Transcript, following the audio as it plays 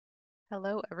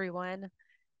Hello, everyone.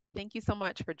 Thank you so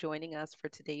much for joining us for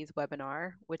today's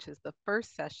webinar, which is the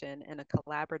first session in a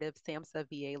collaborative SAMHSA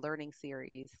VA learning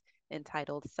series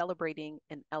entitled Celebrating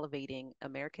and Elevating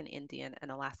American Indian and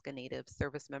Alaska Native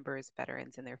Service Members,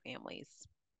 Veterans, and Their Families.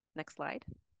 Next slide.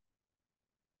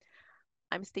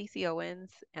 I'm Stacy Owens,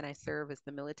 and I serve as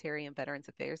the Military and Veterans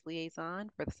Affairs Liaison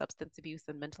for the Substance Abuse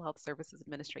and Mental Health Services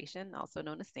Administration, also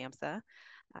known as SAMHSA.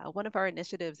 One of our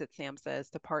initiatives at SAMHSA is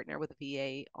to partner with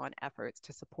VA on efforts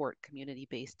to support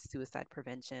community-based suicide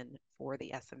prevention for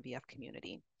the SMVF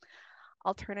community.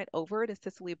 I'll turn it over to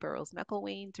Cicely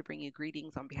Burrows-McElwain to bring you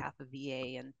greetings on behalf of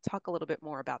VA and talk a little bit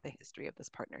more about the history of this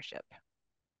partnership.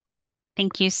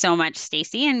 Thank you so much,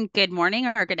 Stacy, and good morning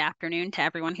or good afternoon to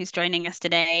everyone who's joining us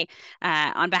today.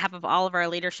 On behalf of all of our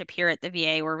leadership here at the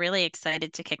VA, we're really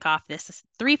excited to kick off this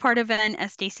three-part event,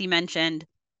 as Stacy mentioned.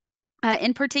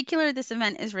 In particular, this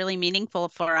event is really meaningful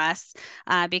for us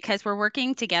because we're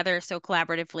working together so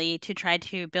collaboratively to try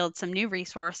to build some new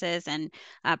resources and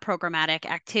programmatic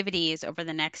activities over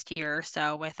the next year or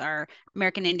so with our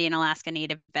American Indian, Alaska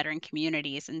Native veteran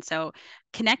communities. And so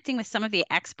connecting with some of the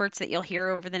experts that you'll hear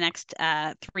over the next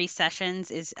three sessions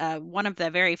is one of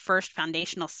the very first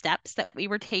foundational steps that we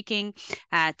were taking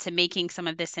to making some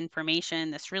of this information,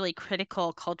 this really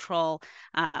critical cultural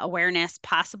awareness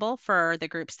possible for the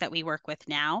groups that we work with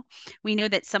now. We know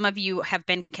that some of you have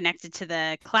been connected to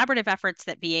the collaborative efforts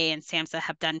that VA and SAMHSA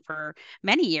have done for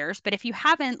many years, but if you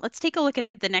haven't, let's take a look at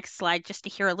the next slide just to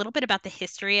hear a little bit about the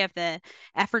history of the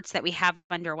efforts that we have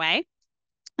underway.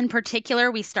 In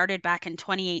particular, we started back in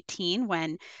 2018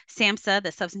 when SAMHSA,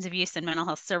 the Substance Abuse and Mental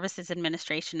Health Services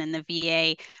Administration, and the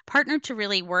VA partnered to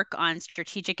really work on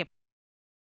strategic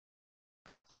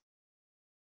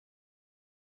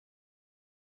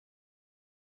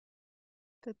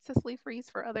Did Cicely freeze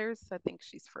for others? I think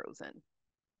she's frozen.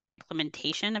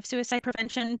 implementation of suicide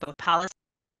prevention, both policy.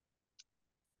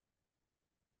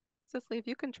 Cicely, if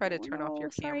you can try to Oh turn off your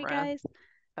no, sorry camera, guys.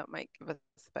 that might give us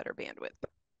better bandwidth.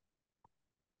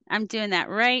 I'm doing that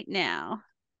right now.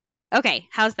 Okay,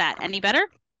 how's that? Any better?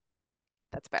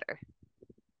 That's better.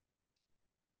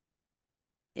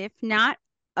 If not,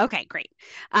 okay, great.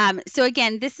 So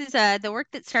again, this is the work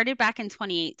that started back in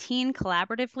 2018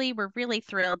 collaboratively. We're really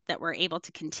thrilled that we're able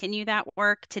to continue that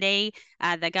work. Today,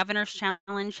 the Governor's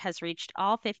Challenge has reached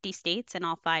all 50 states and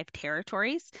all 5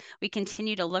 territories. We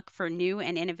continue to look for new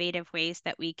and innovative ways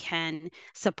that we can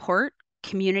support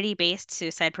community-based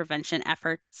suicide prevention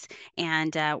efforts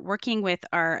and working with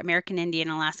our American Indian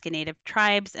Alaska Native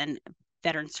tribes and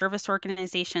veteran service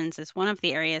organizations is one of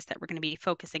the areas that we're going to be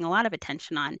focusing a lot of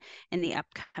attention on in the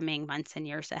upcoming months and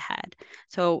years ahead.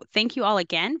 So thank you all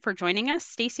again for joining us.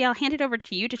 Stacy, I'll hand it over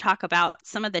to you to talk about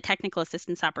some of the technical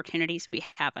assistance opportunities we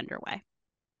have underway.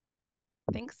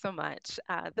 Thanks so much.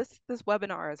 This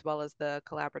webinar, as well as the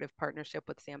collaborative partnership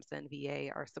with SAMHSA and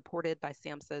VA, are supported by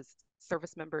SAMHSA's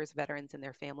Service Members, Veterans, and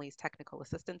Their Families Technical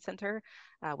Assistance Center,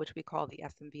 which we call the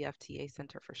SMVF TA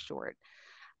Center for short.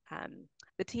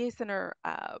 The TA Center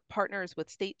partners with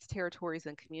states, territories,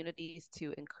 and communities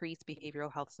to increase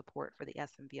behavioral health support for the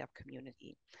SMVF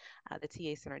community. The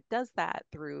TA Center does that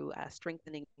through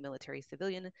strengthening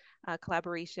military-civilian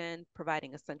collaboration,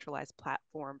 providing a centralized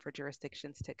platform for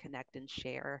jurisdictions to connect and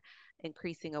share,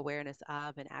 increasing awareness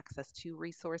of and access to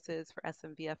resources for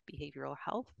SMVF behavioral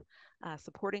health,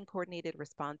 supporting coordinated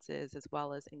responses, as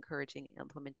well as encouraging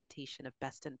implementation of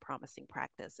best and promising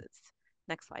practices.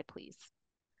 Next slide, please.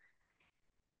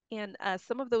 And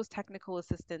some of those technical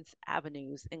assistance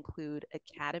avenues include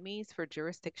academies for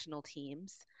jurisdictional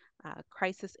teams,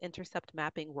 crisis intercept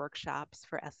mapping workshops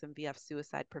for SMVF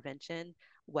suicide prevention,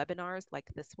 webinars like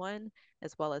this one,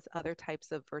 as well as other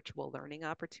types of virtual learning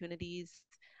opportunities,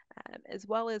 as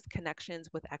well as connections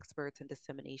with experts and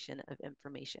dissemination of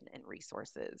information and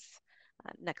resources.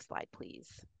 Next slide, please.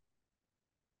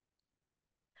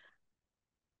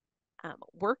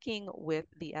 Working with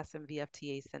the SMVF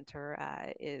TA Center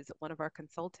is one of our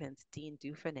consultants, Dean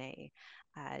Dufresne.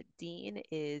 Dean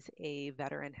is a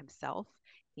veteran himself,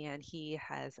 and he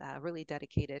has really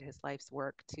dedicated his life's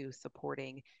work to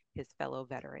supporting his fellow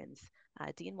veterans.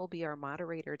 Dean will be our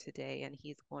moderator today, and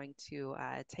he's going to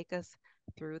take us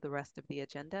through the rest of the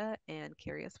agenda and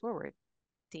carry us forward.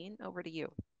 Dean, over to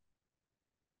you.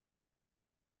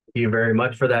 Thank you very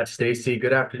much for that, Stacy.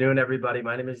 Good afternoon, everybody.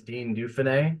 My name is Dean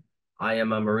Dufresne. I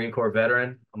am a Marine Corps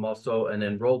veteran. I'm also an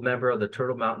enrolled member of the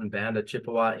Turtle Mountain Band of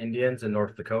Chippewa Indians in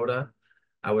North Dakota.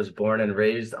 I was born and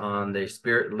raised on the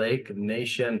Spirit Lake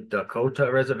Nation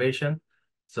Dakota Reservation.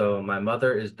 So my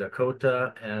mother is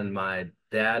Dakota and my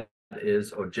dad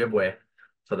is Ojibwe.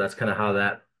 So that's kind of how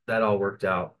that all worked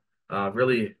out.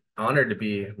 Really honored to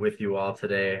be with you all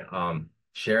today,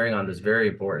 sharing on this very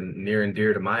important, near and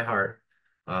dear to my heart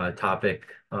topic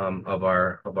of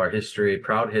our history,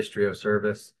 proud history of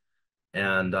service.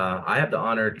 And I have the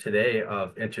honor today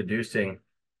of introducing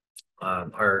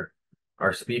our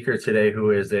speaker today,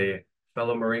 who is a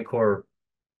fellow Marine Corps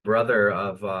brother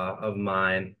of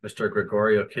mine, Mr.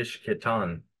 Gregorio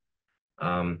Kishkitan.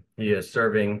 He is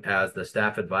serving as the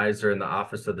staff advisor in the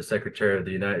Office of the Secretary of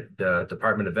the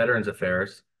Department of Veterans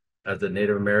Affairs as the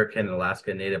Native American and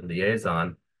Alaska Native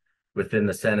Liaison within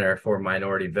the Center for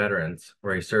Minority Veterans,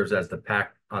 where he serves as the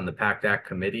PACT Act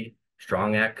Committee,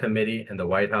 Strong Act Committee, and the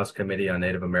White House Committee on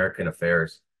Native American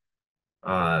Affairs.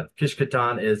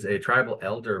 Kishkitan is a tribal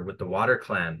elder with the Water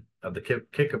Clan of the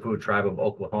Kickapoo tribe of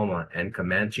Oklahoma and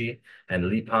Comanche and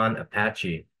Lipan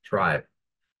Apache tribe.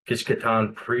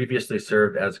 Kishkitan previously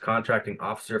served as contracting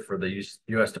officer for the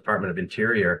U.S. Department of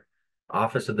Interior,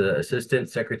 Office of the Assistant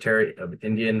Secretary of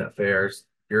Indian Affairs,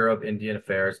 Bureau of Indian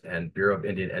Affairs, and Bureau of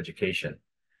Indian Education.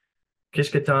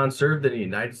 Kishkitan served in the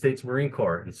United States Marine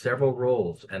Corps in several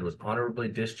roles and was honorably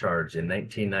discharged in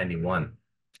 1991.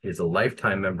 He is a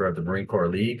lifetime member of the Marine Corps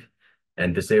League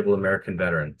and Disabled American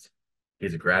Veterans.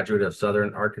 He's a graduate of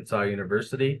Southern Arkansas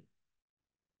University,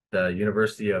 the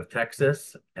University of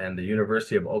Texas, and the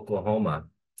University of Oklahoma,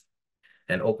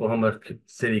 and Oklahoma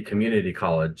City Community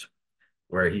College,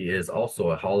 where he is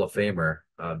also a Hall of Famer,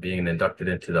 being inducted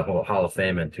into the Hall of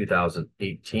Fame in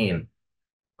 2018.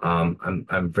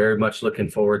 I'm very much looking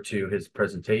forward to his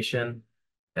presentation,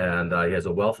 and he has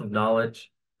a wealth of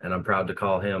knowledge, and I'm proud to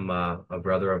call him a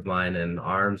brother of mine in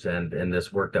arms and in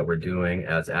this work that we're doing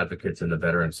as advocates in the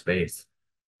veteran space.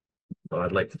 So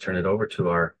I'd like to turn it over to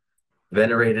our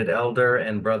venerated elder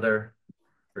and brother,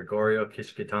 Gregorio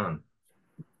Kishkitan.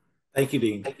 Thank you,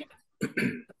 Dean.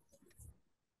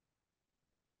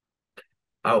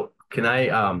 Oh, can I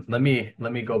let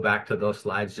me go back to those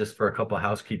slides just for a couple of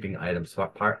housekeeping items.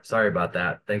 Sorry about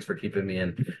that. Thanks for keeping me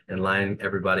in line,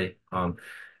 everybody.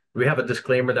 We have a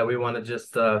disclaimer that we want to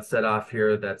just set off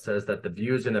here that says that the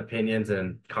views and opinions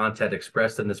and content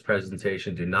expressed in this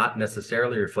presentation do not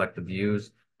necessarily reflect the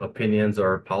views, opinions,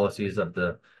 or policies of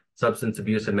the Substance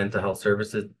Abuse and Mental Health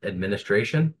Services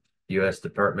Administration, U.S.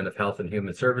 Department of Health and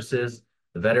Human Services,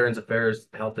 the Veterans Affairs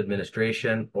Health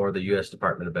Administration, or the U.S.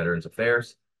 Department of Veterans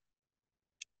Affairs.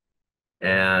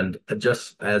 And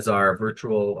just as our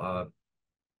virtual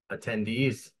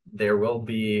attendees, there will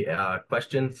be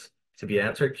questions to be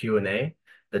answered, Q&A.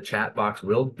 The chat box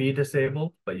will be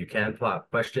disabled, but you can plot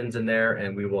questions in there,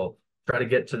 and we will try to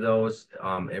get to those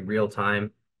in real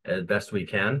time as best we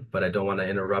can, but I don't want to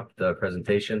interrupt the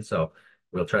presentation, so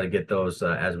we'll try to get those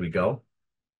as we go.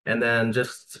 And then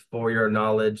just for your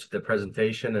knowledge, the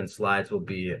presentation and slides will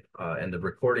be, and the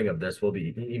recording of this will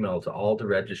be emailed to all the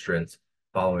registrants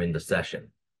following the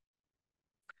session.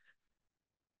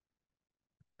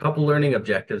 Couple learning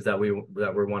objectives that we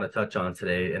want to touch on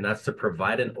today, and that's to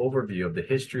provide an overview of the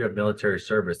history of military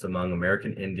service among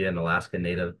American Indian and Alaska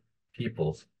Native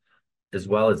peoples, as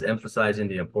well as emphasizing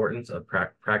the importance of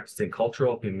practicing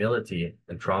cultural humility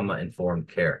and trauma-informed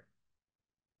care.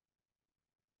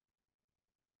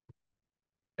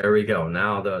 There we go.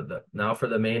 Now now for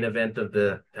the main event of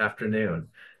the afternoon,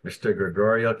 Mr.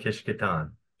 Gregorio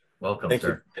Kishkitan. Welcome,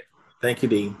 sir. Thank you,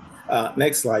 Dean.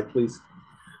 Next slide, please.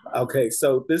 Okay,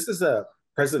 so this is a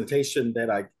presentation that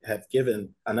I have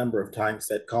given a number of times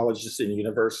at colleges and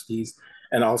universities,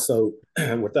 and also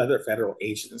with other federal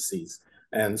agencies.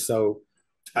 And so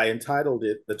I entitled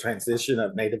it The Transition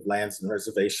of Native Lands and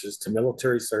Reservations to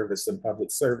Military Service and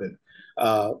Public Servant.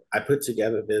 I put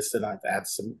together this, and I've added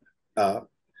some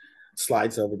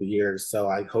slides over the years, so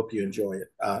I hope you enjoy it.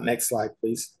 Next slide,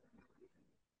 please.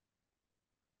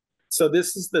 So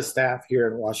this is the staff here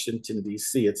in Washington,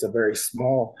 D.C. It's a very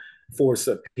small force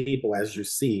of people, as you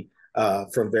see,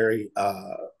 from varying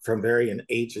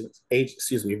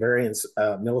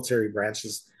military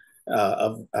branches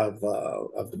of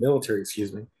the military,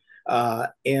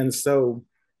 and so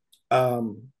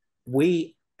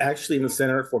we actually, in the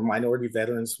Center for Minority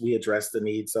Veterans, we address the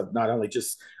needs of not only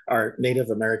just our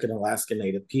Native American, Alaska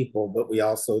Native people, but we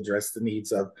also address the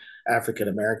needs of African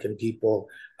American people,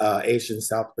 Asian,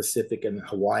 South Pacific, and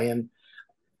Hawaiian,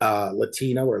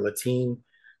 Latino or Latine,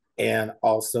 and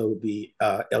also the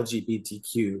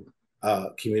LGBTQ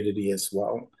community as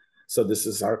well. So this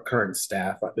is our current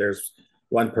staff. There's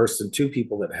one person, two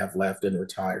people that have left and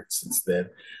retired since then.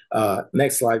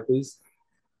 Next slide, please.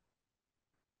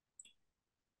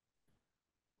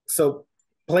 So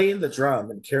playing the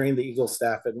drum and carrying the eagle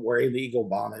staff and wearing the eagle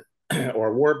bonnet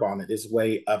or war bonnet is a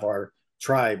way of our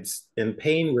tribes in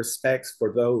paying respects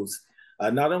for those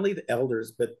not only the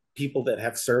elders, but people that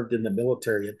have served in the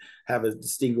military and have a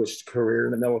distinguished career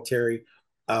in the military.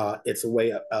 It's a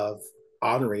way of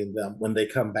honoring them when they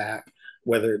come back,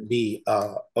 whether it be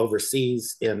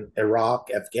overseas in Iraq,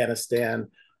 Afghanistan,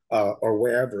 or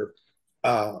wherever.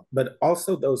 But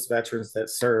also those veterans that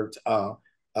served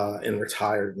and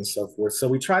retired and so forth. So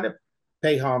we try to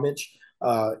pay homage.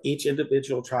 Each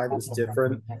individual tribe is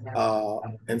different.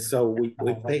 And so we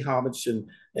pay homage and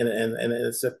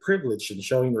it's a privilege in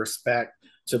showing respect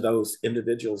to those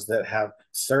individuals that have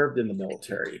served in the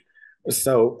military.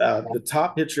 So the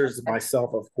top pictures of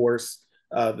myself, of course,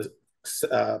 the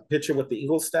picture with the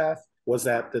Eagle staff was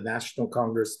at the National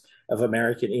Congress of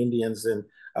American Indians in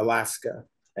Alaska.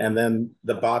 And then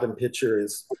the bottom picture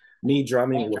is me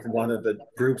drumming with one of the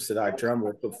groups that I drummed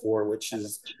with before, which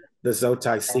is the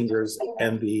Zotai Singers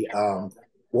and the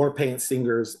War Paint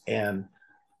Singers and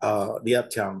the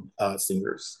Uptown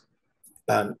Singers.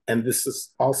 And this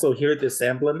is also here, this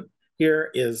emblem here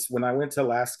is when I went to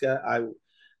Alaska, I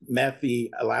met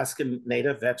the Alaskan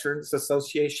Native Veterans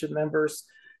Association members,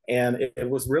 and it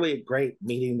was really great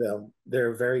meeting them.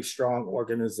 They're a very strong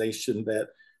organization that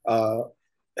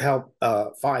help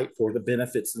fight for the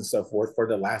benefits and so forth for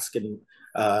the Alaskan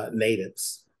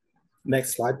natives.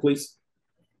 Next slide, please.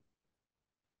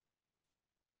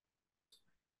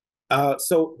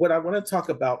 So what I want to talk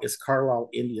about is Carlisle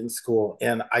Indian School.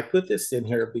 And I put this in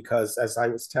here because as I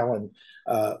was telling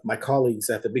my colleagues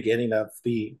at the beginning of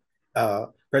the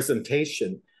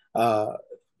presentation,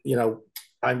 you know,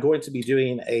 I'm going to be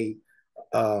doing a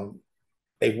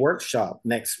workshop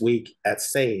next week at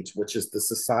SAGE, which is the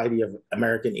Society of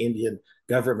American Indian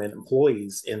Government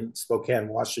Employees in Spokane,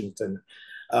 Washington.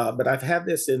 But I've had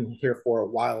this in here for a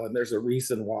while, and there's a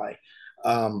reason why.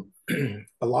 A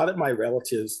lot of my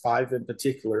relatives, 5 in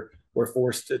particular, were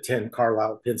forced to attend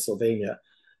Carlisle, Pennsylvania.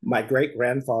 My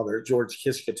great-grandfather, George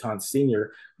Kishketon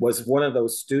Sr., was one of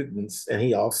those students, and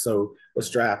he also was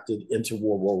drafted into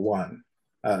World War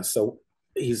I. So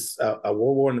he's a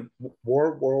World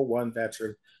War I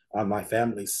veteran on my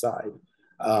family's side.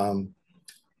 And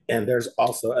there's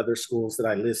also other schools that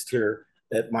I list here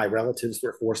that my relatives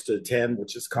were forced to attend,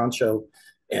 which is Concho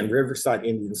and Riverside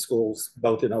Indian Schools,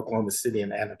 both in Oklahoma City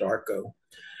and Anadarko.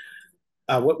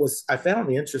 What I found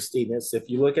interesting is if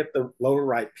you look at the lower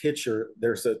right picture,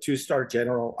 there's a 2-star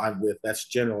general I'm with, that's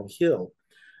General Hill.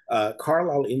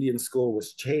 Carlisle Indian School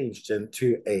was changed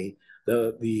into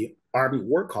the Army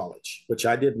War College, which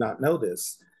I did not know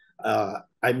this.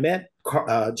 I met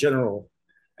General,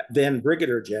 then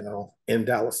Brigadier General in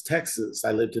Dallas, Texas.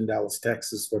 I lived in Dallas,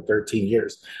 Texas for 13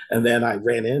 years, and then I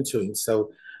ran into him.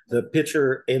 So the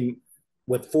picture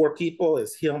with 4 people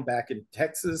is him back in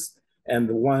Texas, and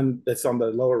the one that's on the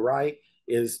lower right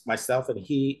is myself and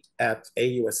he at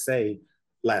AUSA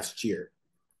last year.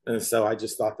 And so I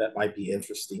just thought that might be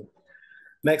interesting.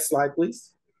 Next slide,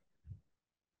 please.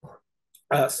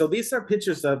 So these are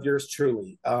pictures of yours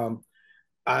truly.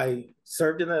 I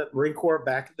served in the Marine Corps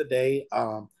back in the day.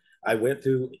 I went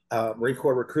through Marine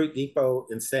Corps Recruit Depot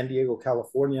in San Diego,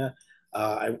 California.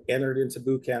 I entered into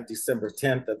boot camp December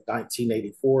 10th of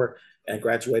 1984 and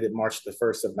graduated March the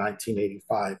 1st of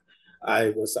 1985. I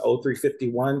was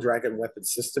 0351 Dragon Weapon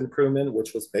System crewman,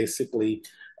 which was basically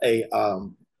a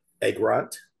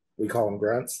grunt. We call them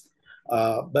grunts.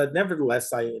 But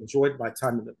nevertheless, I enjoyed my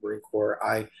time in the Marine Corps.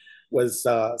 I was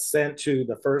sent to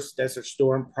the first Desert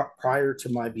Storm prior to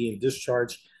my being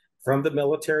discharged from the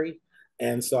military.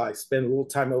 And so I spent a little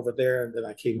time over there, and then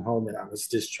I came home and I was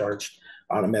discharged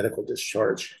on a medical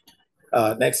discharge.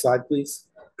 Next slide, please.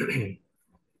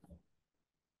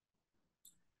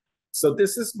 So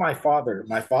this is my father.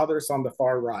 My father's on the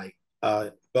far right.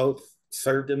 Both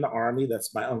served in the Army.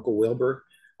 That's my Uncle Wilbur.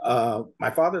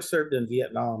 My father served in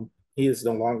Vietnam. He is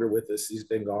no longer with us. He's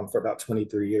been gone for about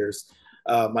 23 years.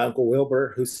 My Uncle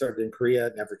Wilbur, who served in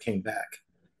Korea, never came back.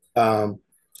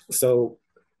 So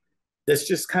this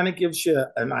just kind of gives you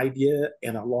an idea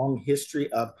and a long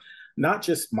history of not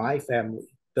just my family,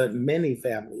 but many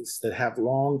families that have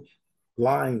long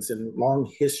lines and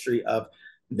long history of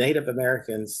Native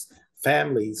Americans,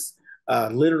 families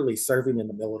literally serving in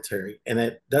the military. And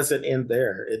it doesn't end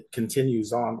there. It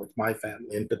continues on with my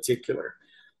family in particular.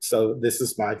 So this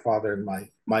is my father and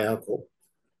my uncle.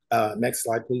 Next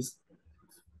slide, please.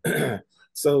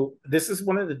 So this is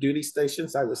one of the duty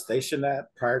stations I was stationed at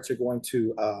prior to going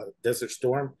to Desert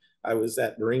Storm. I was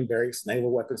at Marine Barracks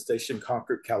Naval Weapons Station,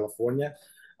 Concord, California.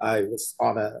 I was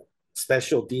on a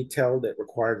special detail that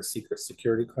required a secret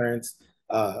security clearance.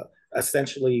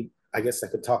 Essentially, I guess I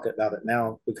could talk about it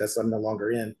now because I'm no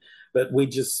longer in, but we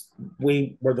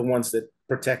were the ones that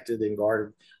protected and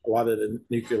guarded a lot of the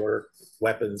nuclear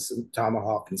weapons and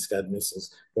Tomahawk and Scud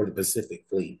missiles for the Pacific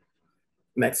Fleet.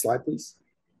 Next slide, please.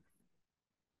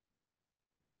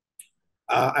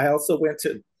 I also went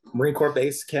to Marine Corps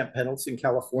Base Camp Pendleton,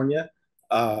 California,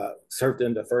 served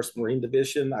in the 1st Marine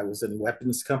Division. I was in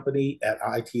Weapons Company at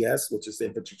ITS, which is the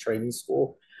Infantry Training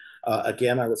School.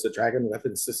 Again, I was a Dragon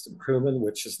Weapons System crewman,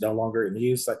 which is no longer in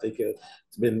use. I think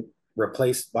it's been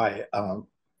replaced by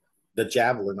the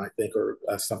Javelin, I think, or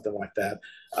something like that.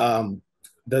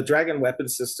 The Dragon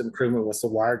Weapons System crewman was a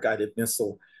wire-guided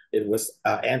missile. It was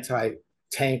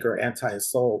anti-tank or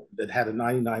anti-assault that had a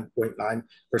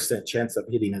 99.9% chance of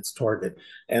hitting its target.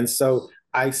 And so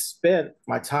I spent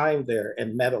my time there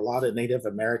and met a lot of Native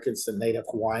Americans and Native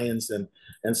Hawaiians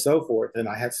and so forth. And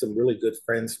I had some really good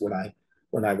friends when I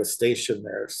was stationed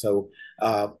there. So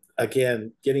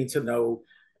again, getting to know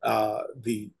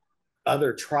the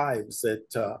other tribes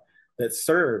that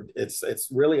served, it's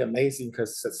really amazing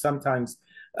because sometimes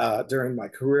during my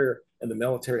career in the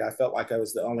military, I felt like I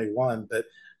was the only one. But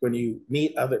when you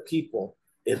meet other people,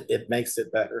 it makes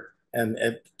it better. And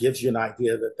it gives you an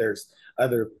idea that there's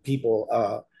other people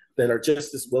that are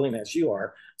just as willing as you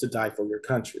are to die for your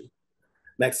country.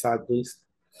 Next slide, please.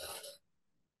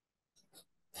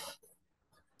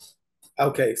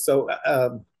 Okay, so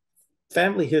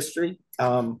family history.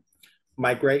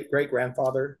 My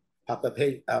great-great-grandfather, Papa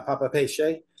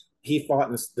Peche, he fought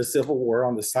in the Civil War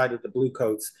on the side of the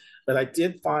Bluecoats. But I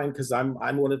did find, because I'm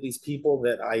one of these people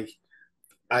that I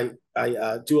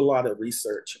do a lot of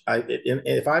research.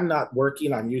 If I'm not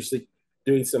working, I'm usually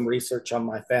doing some research on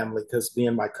my family because me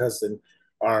and my cousin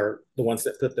are the ones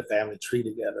that put the family tree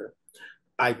together.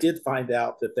 I did find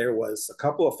out that there was a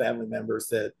couple of family members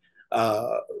that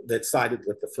sided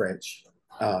with the French.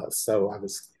 So I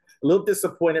was a little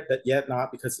disappointed, but yet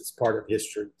not, because it's part of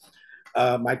history.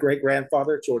 My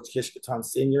great-grandfather, George Kishketon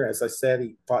Sr., as I said,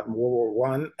 he fought in World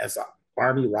War I as an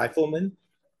Army rifleman.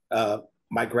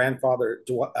 My grandfather,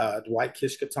 Dwight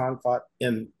Kishketon, fought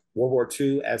in World War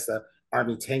II as an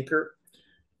Army tanker.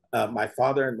 My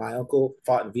father and my uncle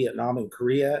fought in Vietnam and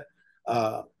Korea.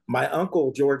 My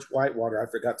uncle, George Whitewater,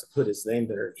 I forgot to put his name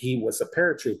there. He was a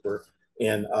paratrooper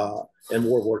in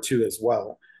World War II as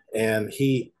well. And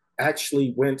he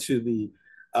actually went to the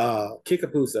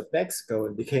Kickapoos of Mexico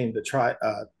and became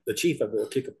the chief of the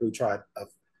Kickapoo tribe of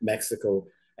Mexico,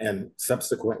 and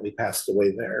subsequently passed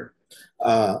away there.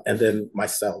 And then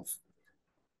myself.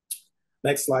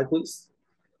 Next slide, please.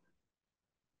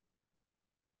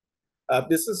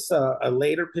 This is a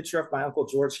later picture of my uncle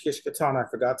George Kishketon. I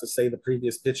forgot to say the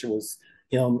previous picture was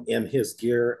him in his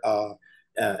gear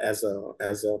as a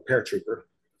paratrooper.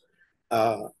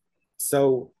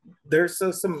 So there's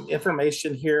some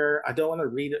information here. I don't want to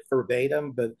read it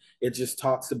verbatim, but it just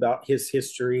talks about his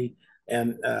history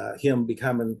and him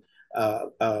becoming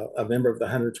a member of the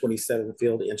 127th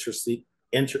Field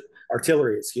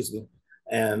Artillery,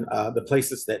 and the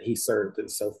places that he served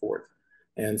and so forth.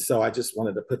 And so I just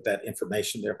wanted to put that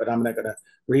information there, but I'm not going to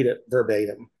read it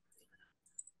verbatim.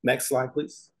 Next slide,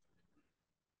 please.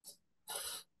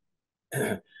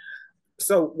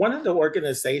 So one of the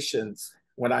organizations,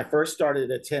 when I first started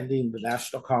attending the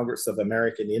National Congress of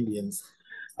American Indians,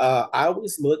 I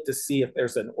always look to see if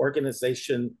there's an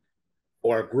organization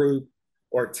or a group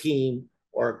or a team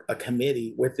or a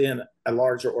committee within a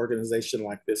larger organization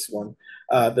like this one.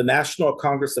 The National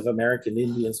Congress of American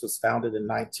Indians was founded in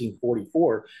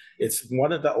 1944. It's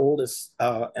one of the oldest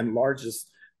and largest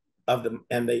of them,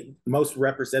 and the most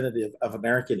representative of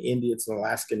American Indians and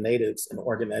Alaskan Natives and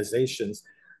organizations,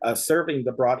 serving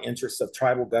the broad interests of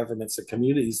tribal governments and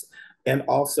communities, and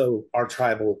also our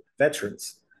tribal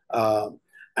veterans.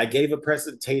 I gave a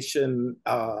presentation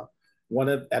at one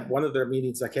of their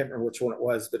meetings. I can't remember which one it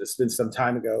was, but it's been some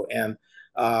time ago. And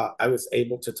I was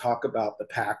able to talk about the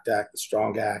PACT Act, the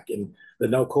Strong Act, and the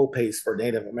no co-pays for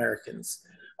Native Americans.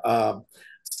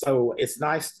 So it's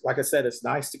nice, like I said, it's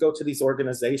nice to go to these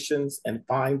organizations and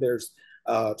find there's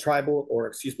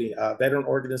veteran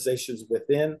organizations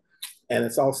within. And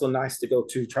it's also nice to go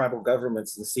to tribal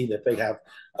governments and see that they have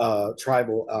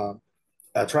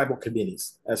tribal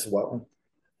committees as well.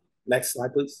 Next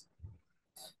slide, please.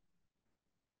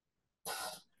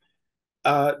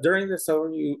 During this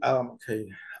overview,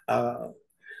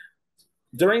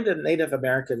 during the Native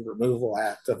American Removal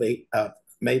Act of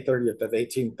May 30th of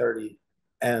 1830,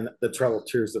 and the Trail of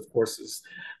Tears, of course,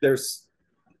 there's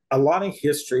a lot of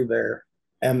history there.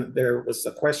 And there was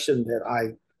a question that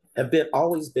I have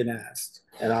always been asked,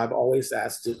 and I've always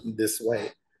asked it in this way,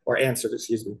 or answered,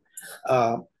 excuse me.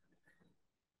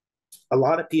 a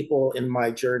lot of people in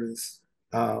my journeys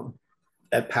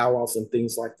at powwows and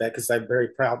things like that, because I'm very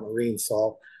proud Marine,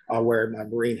 so I'll wear my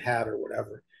Marine hat or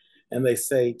whatever. And they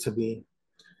say to me,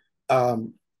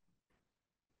 how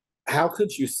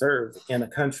could you serve in a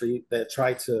country that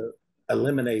tried to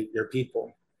eliminate your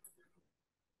people?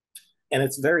 And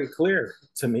it's very clear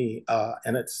to me,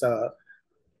 and it's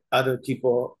other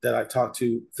people that I talk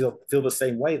to feel the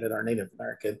same way that are Native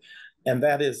American, and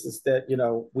that is that, you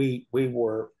know, we've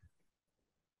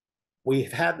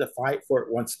had to fight for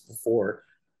it once before,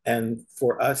 and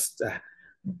for us to,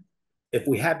 if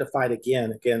we had to fight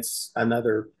again against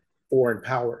another foreign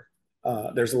power,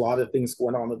 there's a lot of things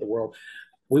going on in the world,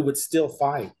 we would still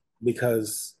fight,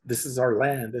 because this is our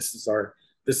land, this is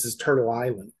Turtle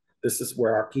Island, this is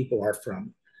where our people are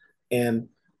from, and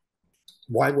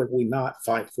why would we not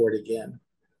fight for it again?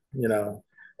 You know,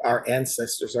 our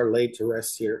ancestors are laid to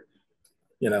rest here.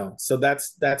 You know, so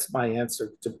that's my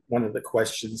answer to one of the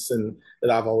questions and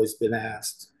that I've always been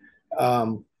asked.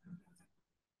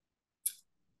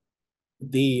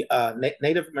 The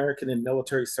Native American in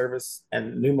Military Service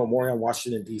and New Memorial in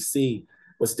Washington, D.C.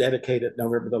 was dedicated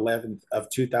November the 11th of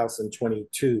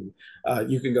 2022.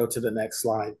 You can go to the next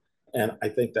slide, and I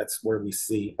think that's where we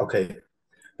see, okay,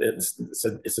 it's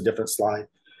a different slide.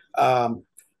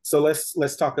 So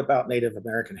let's talk about Native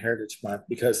American Heritage Month,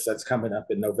 because that's coming up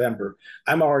in November.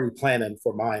 I'm already planning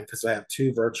for mine because I have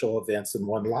 2 virtual events and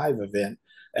 1 live event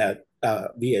at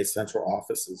VA central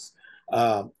offices.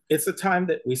 It's a time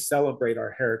that we celebrate our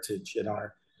heritage and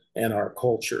our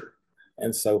culture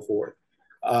and so forth.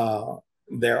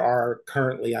 There are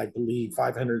currently, I believe,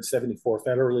 574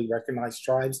 federally recognized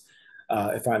tribes.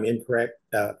 If I'm incorrect,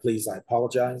 please, I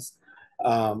apologize.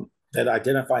 That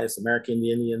identify as American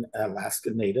Indian and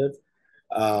Alaska Native.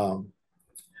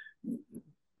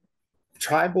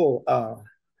 Tribal,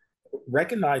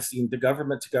 recognizing the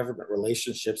government-to-government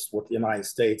relationships with the United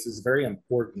States is very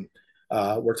important.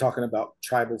 We're talking about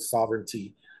tribal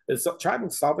sovereignty. It's tribal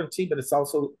sovereignty, but it's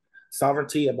also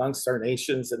sovereignty amongst our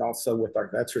nations and also with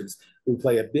our veterans, who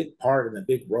play a big part and a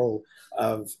big role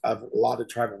of a lot of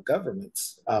tribal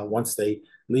governments once they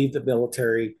leave the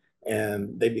military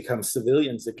and they become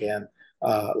civilians again.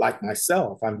 Like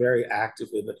myself, I'm very active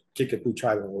in the Kickapoo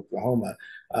tribe of Oklahoma.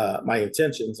 My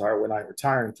intentions are, when I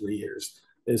retire in 3 years,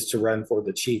 is to run for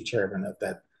the chief chairman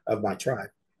of my tribe.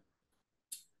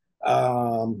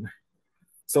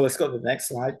 So let's go to the next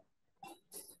slide.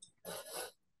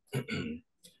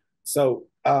 So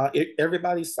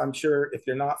everybody's, I'm sure, if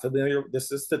you're not familiar,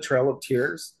 this is the Trail of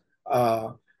Tears.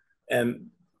 And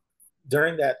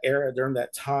during that era, during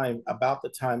that time, about the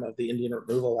time of the Indian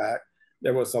Removal Act,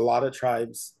 there was a lot of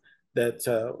tribes that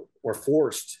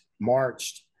were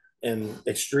marched in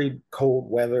extreme cold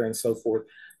weather and so forth.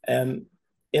 And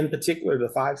in particular, the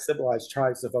 5 civilized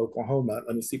tribes of Oklahoma,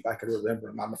 let me see if I can remember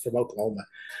them, I'm from Oklahoma,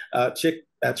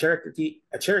 Cherokee,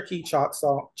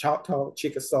 Choctaw,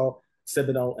 Chickasaw,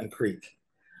 Seminole, and Creek.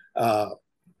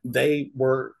 They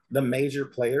were the major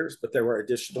players, but there were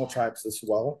additional tribes as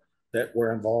well that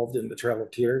were involved in the Trail of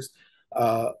Tears.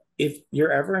 If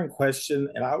you're ever in question,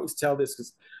 and I always tell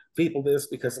this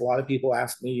because a lot of people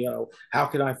ask me, you know, how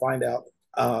can I find out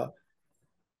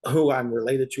who I'm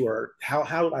related to, or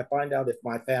how would I find out if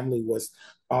my family was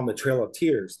on the Trail of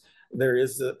Tears? There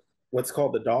is what's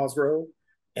called the Dawes Road,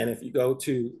 and if you go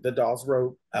to the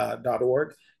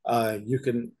dawesroad.org, you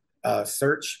can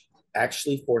search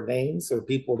actually for names or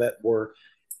people that were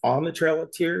on the Trail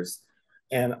of Tears.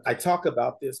 And I talk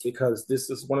about this because this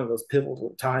is one of those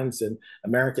pivotal times in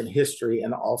American history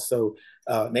and also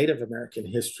Native American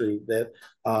history that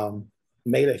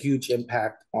made a huge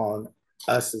impact on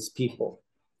us as people,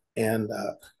 and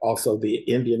also the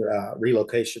Indian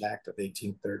Relocation Act of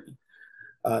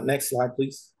 1830. Next slide,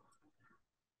 please.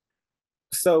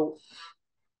 So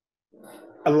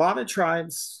a lot of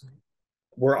tribes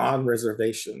were on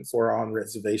reservations or on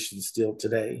reservations still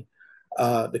today.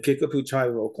 The Kickapoo tribe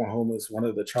of Oklahoma is one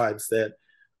of the tribes that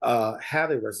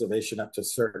had a reservation up to a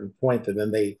certain point, and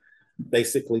then they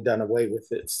basically done away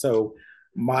with it. So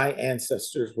my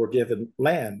ancestors were given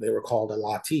land. They were called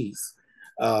alatees.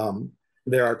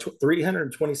 There are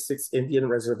 326 Indian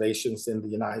reservations in the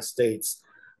United States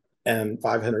and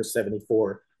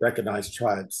 574 recognized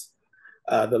tribes.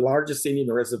 The largest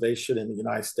Indian reservation in the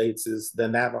United States is the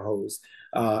Navajos.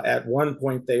 At one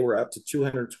point, they were up to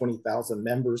 220,000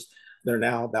 members. They're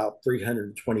now about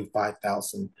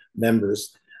 325,000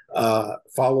 members,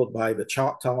 followed by the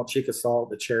Choctaw, Chickasaw,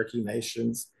 the Cherokee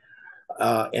Nations,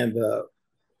 and the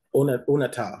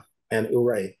Unata and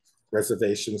Ure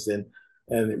reservations and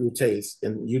Utes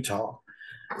in Utah.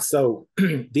 So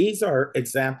these are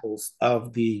examples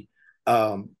of the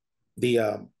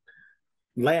the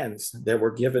lands that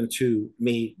were given to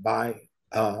me by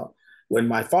when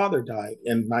my father died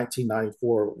in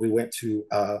 1994. We went to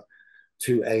a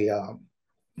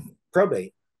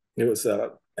probate. It was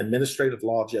a administrative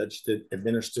law judge that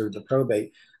administered the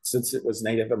probate since it was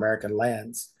Native American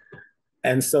lands.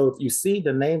 And so if you see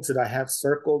the names that I have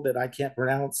circled that I can't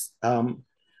pronounce,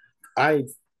 I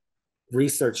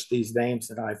researched these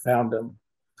names and I found them.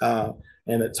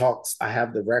 And it talks, I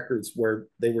have the records where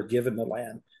they were given the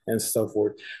land and so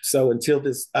forth. So until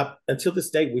this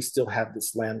day, we still have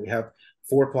this land. We have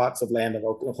 4 plots of land in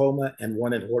Oklahoma and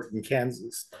 1 in Horton,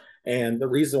 Kansas. And the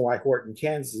reason why Horton,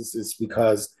 Kansas is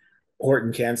because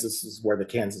Horton, Kansas is where the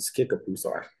Kansas Kickapoos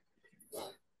are.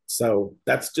 So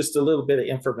that's just a little bit of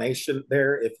information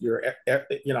there. If you're,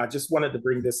 I just wanted to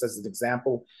bring this as an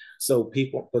example so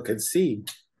people can see,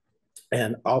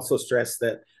 and also stress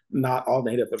that not all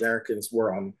Native Americans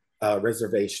were on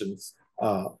reservations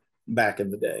back in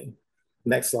the day.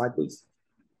 Next slide, please.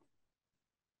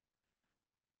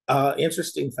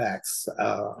 Interesting facts.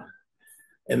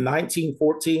 In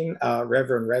 1914,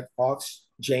 Reverend Red Fox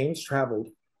James traveled,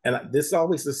 and this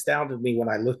always astounded me when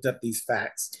I looked up these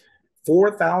facts,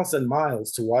 4,000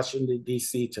 miles to Washington,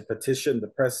 D.C. to petition the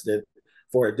president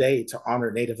for a day to honor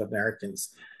Native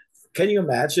Americans. Can you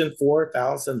imagine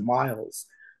 4,000 miles,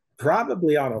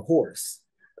 probably on a horse?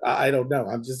 I don't know,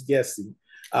 I'm just guessing.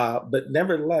 But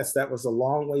nevertheless, that was a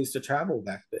long ways to travel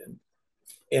back then.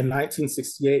 In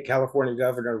 1968, California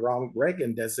Governor Ronald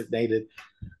Reagan designated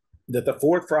that the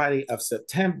 4th Friday of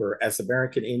September as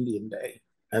American Indian Day.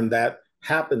 And that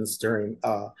happens during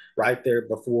right there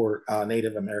before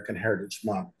Native American Heritage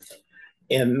Month.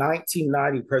 In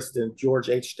 1990, President George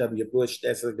H.W. Bush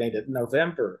designated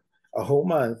November, a whole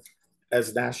month,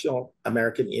 as National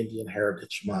American Indian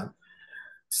Heritage Month.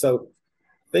 So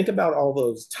think about all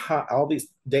these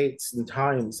dates and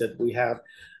times that we have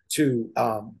to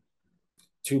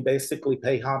basically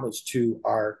pay homage to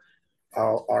our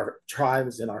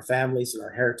tribes and our families and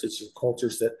our heritage and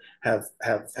cultures that have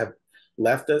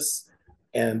left us,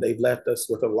 and they've left us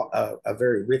with a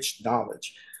very rich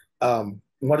knowledge.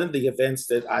 One of the events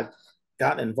that I've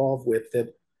gotten involved with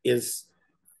that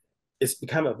it's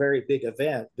become a very big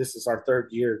event. This is our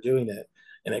 3rd year doing it,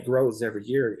 and it grows every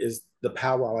year, is the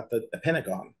powwow at the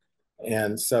Pentagon.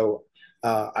 And so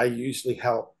I usually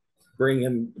help bring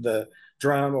in the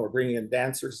drum or bring in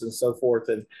dancers and so forth.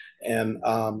 And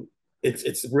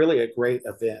it's really a great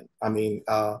event. I mean,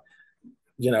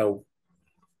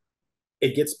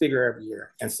 it gets bigger every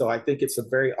year. And so I think it's a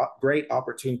very great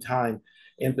opportune time,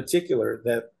 in particular,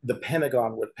 that the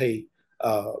Pentagon would pay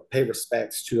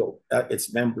respects to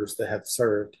its members that have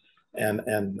served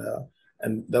and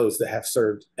those that have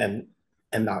served and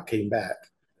not came back.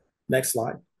 Next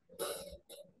slide.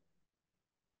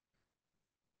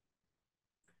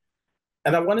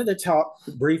 And I wanted to talk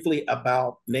briefly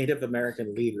about Native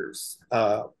American leaders.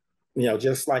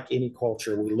 Just like any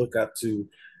culture, we look up to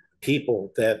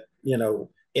people that,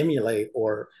 emulate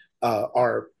or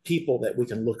are people that we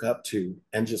can look up to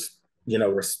and just,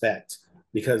 respect,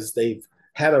 because they've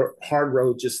had a hard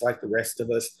road just like the rest of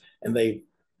us, and they've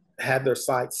had their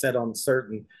sights set on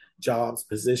certain jobs,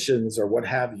 positions, or what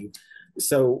have you.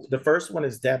 So the first one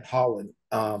is Deb Haaland.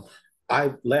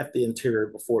 I left the Interior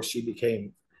before she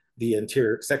became the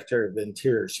Secretary of the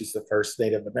Interior. She's the first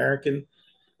Native American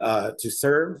to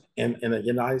serve in a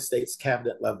United States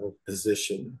cabinet level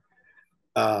position.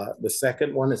 The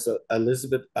second one is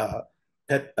Elizabeth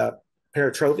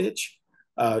Petrovich.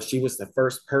 She was the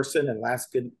first person in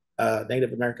Alaskan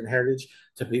Native American heritage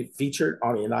to be featured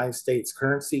on the United States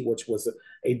currency, which was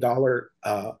a dollar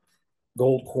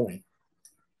gold coin.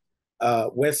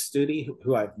 Wes Studi,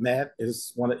 who I've met,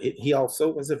 he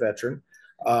also was a veteran,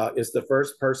 is the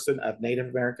first person of Native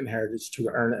American heritage to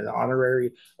earn an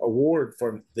honorary award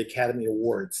from the Academy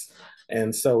Awards.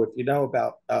 And so if you know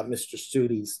about Mr.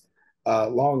 Studi's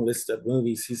long list of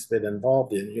movies he's been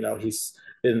involved in, he's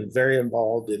been very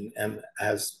involved and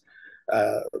has,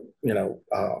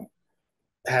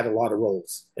 had a lot of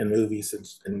roles in movies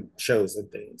and shows and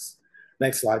things.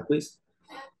 Next slide, please.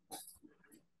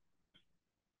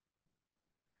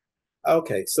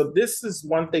 Okay, so this is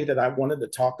one thing that I wanted to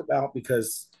talk about,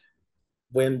 because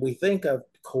when we think of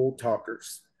cold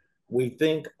talkers, we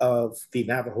think of the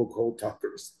Navajo cold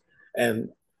talkers. And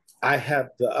I have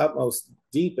the utmost,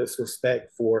 deepest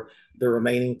respect for the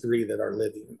remaining 3 that are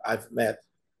living. I've met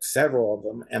several of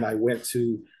them, and I went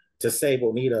to Save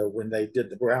Bonito when they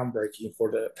did the groundbreaking for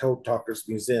the Cold Talkers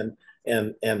Museum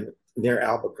and near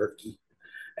Albuquerque.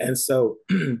 And so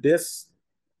this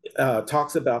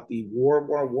talks about the World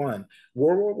War One.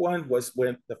 World War One was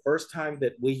when the first time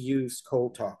that we used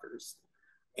code talkers,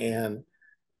 and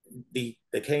they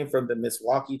came from the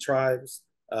Meskwaki tribes,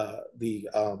 the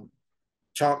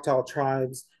Choctaw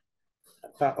tribes.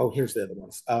 Oh, here's the other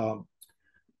ones.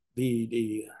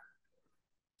 The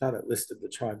thought it listed the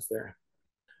tribes there.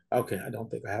 Okay, I don't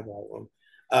think I have all of them.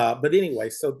 But anyway,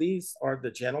 so these are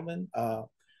the gentlemen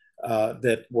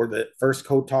that were the first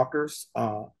code talkers,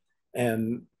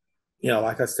 and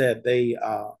like I said, they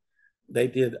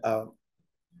did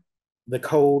the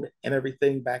code and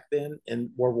everything back then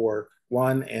in World War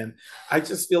One, and I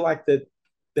just feel like that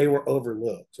they were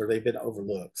overlooked or they've been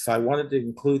overlooked. So I wanted to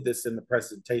include this in the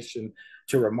presentation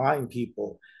to remind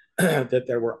people that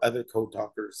there were other code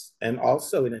talkers, and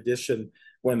also in addition,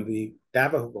 when the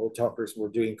Navajo code talkers were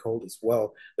doing code as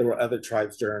well, there were other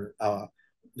tribes during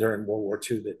World War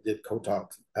II that did code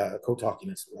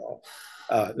talking as well.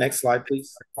 Next slide,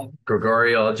 please.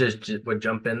 Gregorio, I'll just would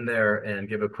jump in there and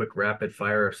give a quick rapid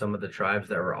fire of some of the tribes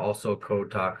that were also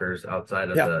code talkers outside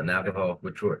of the Navajo,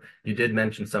 which were, you did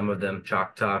mention some of them: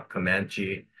 Choctaw,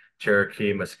 Comanche,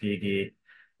 Cherokee, Muskogee,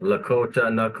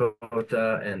 Lakota,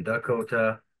 Nakota, and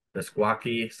Dakota,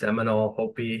 Meskwaki, Seminole,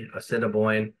 Hopi,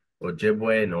 Assiniboine,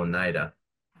 Ojibwe, and Oneida,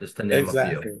 just to name a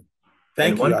few.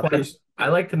 Thank you. I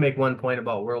like to make one point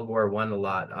about World War One a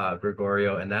lot,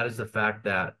 Gregorio, and that is the fact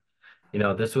that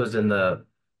this was in the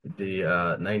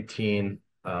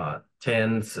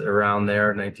 1910s, around there,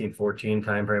 1914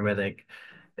 timeframe, I think.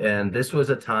 And this was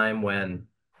a time when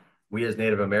we as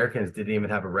Native Americans didn't even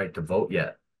have a right to vote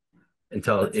yet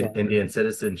until Indian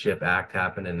Citizenship Act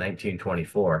happened in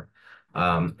 1924.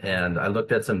 And I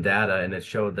looked at some data, and it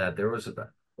showed that there was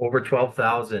over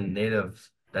 12,000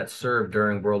 Natives that served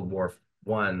during World War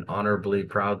I, honorably,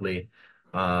 proudly,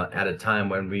 at a time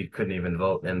when we couldn't even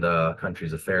vote in the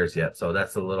country's affairs yet. So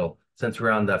that's a little, since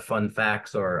we're on the fun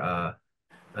facts, or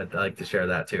I'd like to share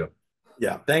that too.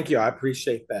 Yeah, thank you. I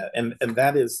appreciate that. And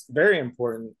that is very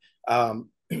important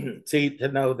to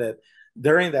know that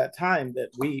during that time that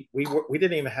we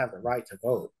didn't even have the right to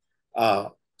vote.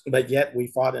 But yet we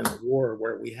fought in a war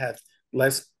where we had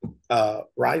less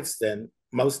rights than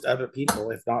most other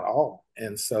people, if not all.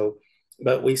 And so,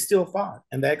 but we still fought.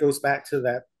 And that goes back to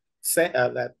that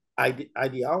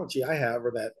ideology I have,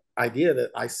 or that idea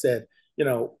that I said,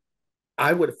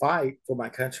 I would fight for my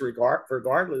country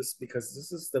regardless, because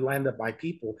this is the land of my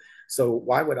people. So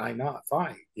why would I not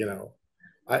fight?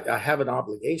 I have an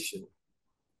obligation.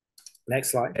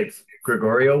 Next slide. Hey,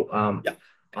 Gregorio,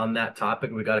 on that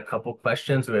topic, we got a couple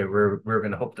questions. We're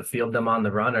going to hope to field them on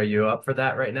the run. Are you up for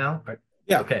that right now?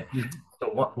 Yeah. Okay. So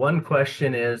one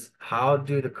question is, how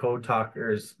do the Code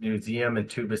Talkers Museum in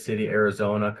Tuba City,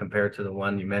 Arizona, compare to the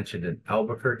one you mentioned in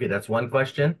Albuquerque? That's one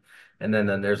question. And then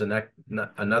there's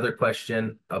another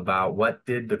question about, what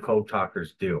did the Code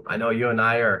Talkers do? I know you and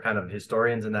I are kind of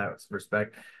historians in that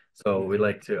respect, so we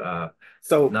like to.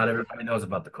 So not everybody knows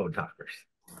about the Code Talkers.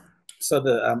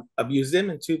 So a museum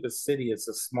in Tuba City is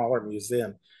a smaller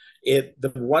museum.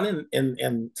 The one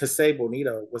in Tisay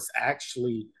Bonito was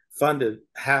actually funded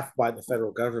half by the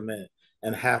federal government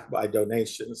and half by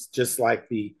donations, just like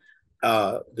the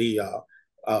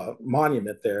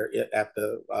monument there at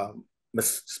the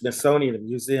Smithsonian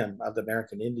Museum of the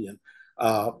American Indian.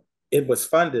 It was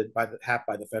funded half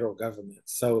by the federal government.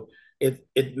 So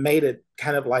it made it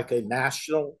kind of like a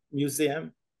national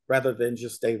museum rather than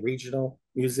just a regional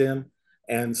museum.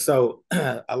 And so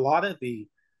a lot of the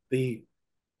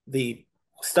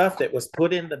stuff that was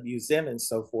put in the museum and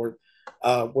so forth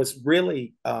was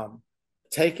really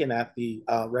taken at the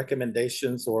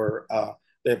recommendations or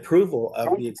the approval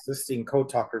of the existing code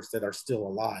talkers that are still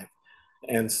alive.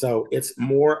 And so it's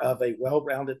more of a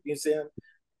well-rounded museum.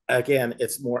 Again,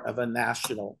 it's more of a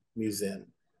national museum.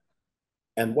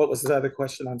 And what was the other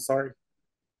question? I'm sorry.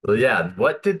 Well, yeah,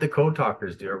 what did the Code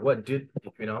Talkers do, or what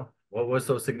was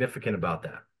so significant about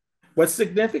that? What's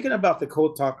significant about the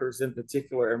Code Talkers in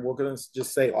particular, and we're going to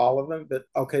just say all of them, but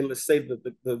okay, let's say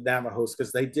the Navajos,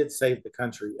 because they did save the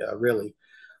country, really,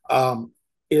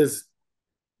 is,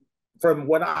 from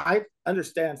what I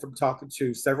understand from talking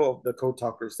to several of the Code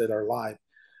Talkers that are alive,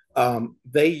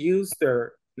 they use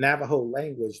their Navajo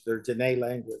language, their Dene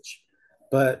language,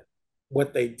 but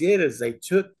what they did is they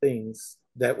took things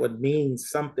that would mean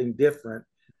something different,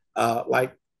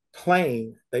 like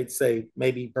plane, they'd say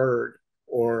maybe bird,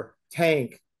 or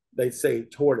tank, they'd say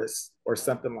tortoise, or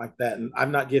something like that. And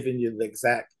I'm not giving you the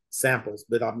exact samples,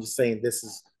 but I'm just saying this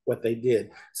is what they did.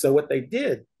 So what they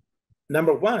did,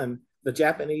 number one, the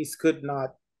Japanese could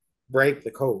not break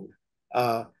the code.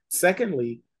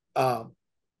 Secondly,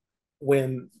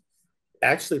 when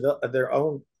actually their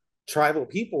own tribal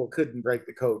people couldn't break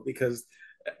the code because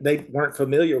they weren't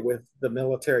familiar with the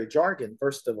military jargon,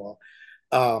 first of all.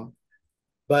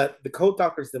 But the code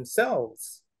talkers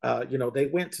themselves, they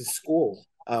went to school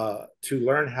to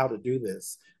learn how to do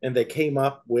this, and they came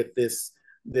up with this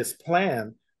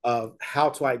plan of how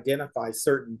to identify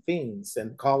certain things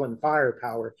and call in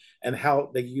firepower, and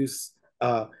how they use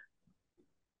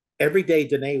everyday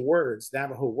Dene words,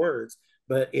 Navajo words,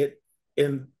 but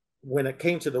when it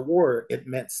came to the war, it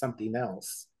meant something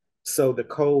else. So the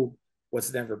code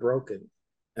was never broken,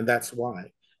 and that's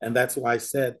why. And that's why I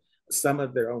said some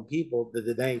of their own people,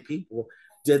 the Dene people,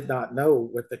 did not know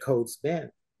what the codes meant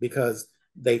because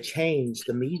they changed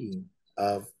the meaning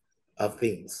of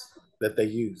things that they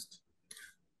used.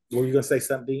 Were you going to say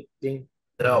something, Dean?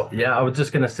 No, yeah, I was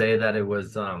just gonna say that it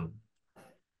was the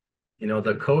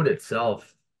code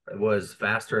itself was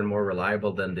faster and more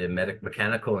reliable than the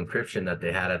mechanical encryption that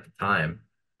they had at the time.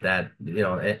 That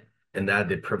and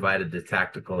that it provided the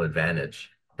tactical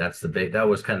advantage. That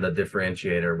was kind of the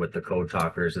differentiator with the code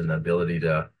talkers and the ability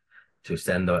to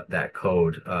send that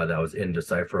code that was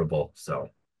indecipherable. So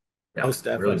yeah, Most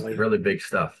definitely, really really big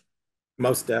stuff.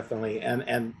 Most definitely,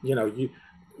 and you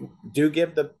do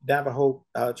give the Navajo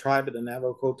tribe and the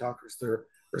Navajo code talkers their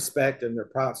respect and their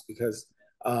props because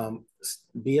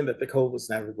being that the code was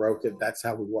never broken, that's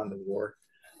how we won the war.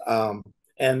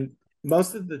 And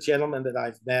most of the gentlemen that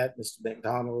I've met, Mr.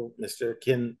 McDonald, Mr.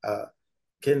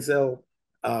 Kinzel,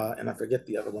 and I forget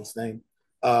the other one's name.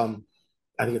 I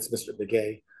think it's Mr.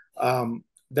 Begay.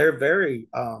 They're very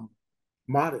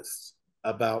modest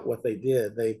about what they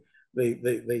did.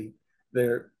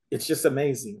 They're it's just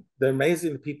amazing. They're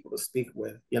amazing people to speak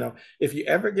with. If you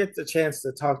ever get the chance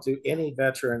to talk to any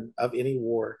veteran of any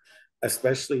war,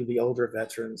 especially the older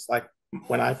veterans, like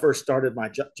when I first started my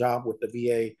job with the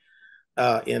VA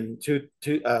in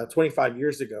 25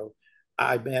 years ago,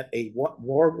 I met a World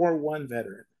War I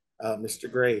veteran, Mr.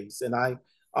 Graves, and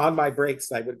on my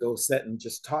breaks I would go sit and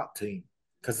just talk to him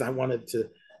because I wanted to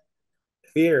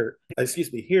hear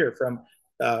from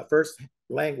first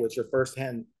language or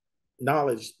firsthand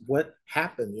knowledge what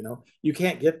happened. You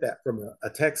can't get that from a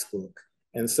textbook,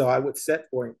 and so I would sit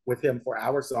with him for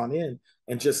hours on end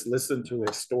and just listen to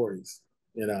his stories.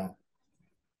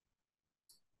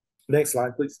 Next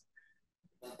slide, please.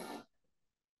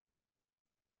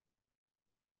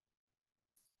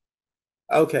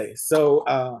 Okay, so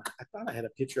I thought I had a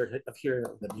picture of here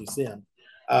of the museum.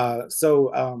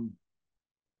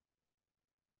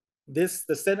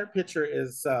 The center picture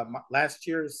is last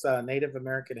year's Native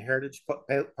American Heritage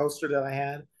poster that I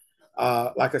had.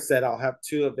 Like I said, I'll have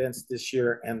 2 events this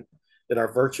year and that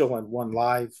are virtual and 1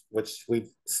 live, which we've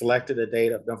selected a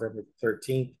date of November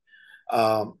 13th.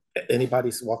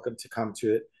 Anybody's welcome to come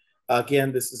to it.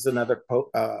 Again, this is another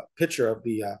picture of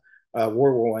the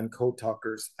World War I code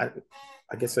talkers.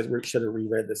 I guess I should have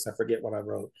reread this. I forget what I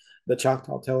wrote. The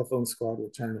Choctaw Telephone Squad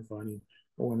returned to fighting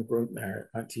on the group merit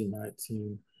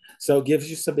 1919. So it gives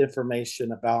you some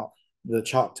information about the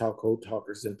Choctaw code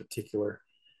talkers in particular.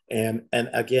 And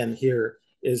again, here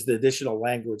is the additional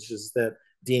languages that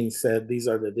Dean said. These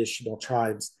are the additional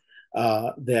tribes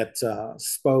that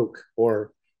spoke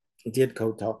or did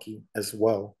code talking as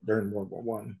well during World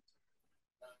War I.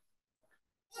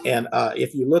 And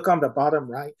if you look on the bottom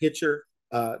right picture,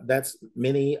 that's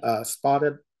Minnie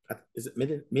Spotted. Is it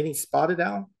Minnie Spotted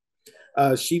Owl?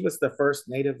 She was the first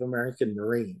Native American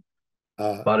Marine.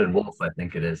 Spotted Wolf, I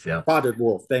think it is. Yeah. Spotted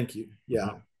Wolf. Thank you.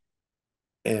 Yeah.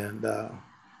 And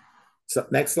so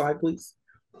next slide, please.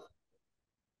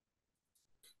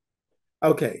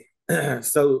 Okay.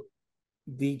 So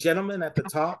the gentleman at the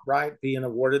top right being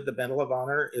awarded the Medal of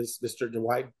Honor is Mr.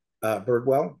 Dwight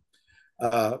Birdwell.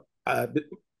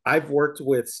 I've worked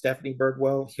with Stephanie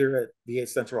Birdwell here at VA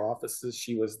Central Offices.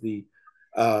 She was the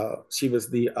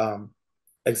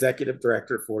executive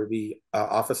director for the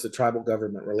Office of Tribal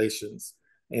Government Relations,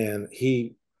 and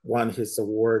he won his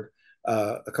award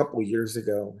a couple of years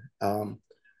ago.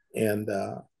 And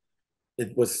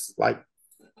it was like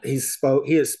he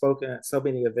has spoken at so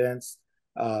many events.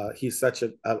 He's such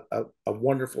a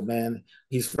wonderful man.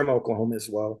 He's from Oklahoma as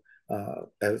well,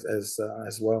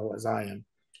 as well as I am.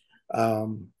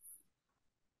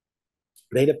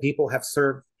 Native people have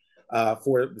served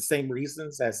for the same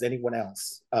reasons as anyone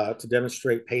else, to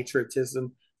demonstrate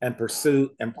patriotism and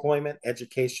pursue employment,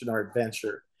 education, or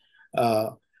adventure.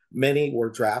 Many were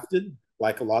drafted,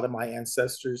 like a lot of my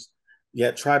ancestors,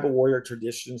 yet tribal warrior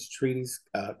traditions, treaties,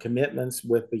 commitments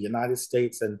with the United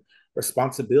States, and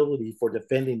responsibility for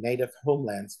defending native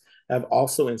homelands have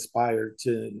also inspired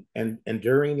to an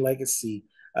enduring legacy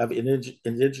of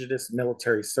indigenous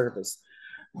military service.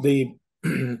 The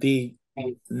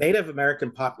Native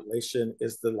American population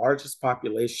is the largest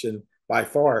population by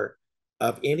far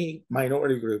of any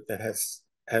minority group that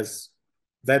has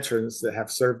veterans that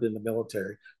have served in the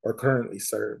military or currently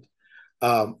served.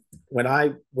 When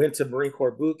I went to Marine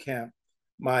Corps boot camp,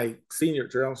 my senior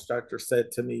drill instructor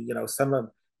said to me, you know, some of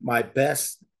my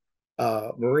best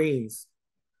Marines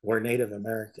were Native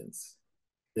Americans,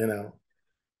 you know,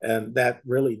 and that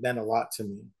really meant a lot to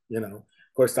me, you know.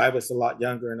 Of course, I was a lot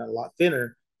younger and a lot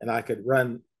thinner, and I could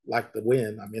run like the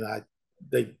wind. I mean,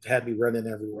 they had me running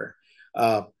everywhere.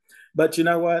 Uh, but you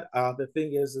know what? The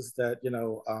thing is that you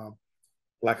know,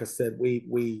 like I said,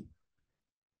 we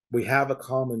have a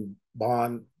common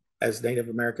bond as Native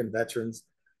American veterans,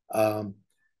 and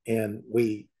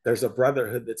there's a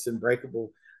brotherhood that's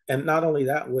unbreakable. And not only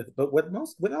that, but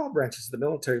with all branches of the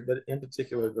military, but in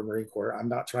particular the Marine Corps. I'm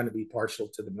not trying to be partial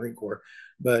to the Marine Corps,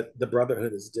 but the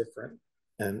brotherhood is different,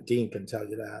 and Dean can tell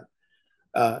you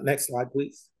that. Next slide,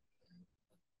 please.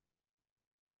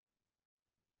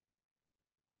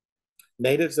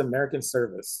 Native American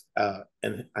service,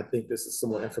 and I think this is some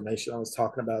more information I was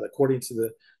talking about. According to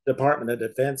the Department of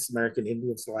Defense, American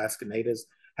Indians, Alaska Natives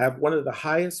have one of the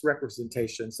highest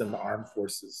representations in the armed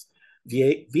forces.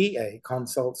 VA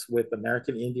consults with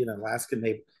American Indian and Alaska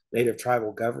Native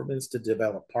tribal governments to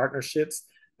develop partnerships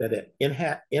that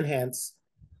enhance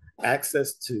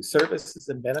access to services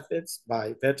and benefits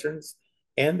by veterans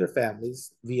and their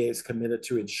families. VA is committed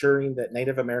to ensuring that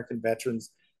Native American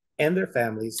veterans and their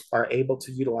families are able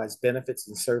to utilize benefits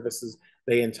and services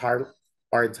they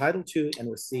are entitled to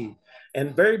and receive.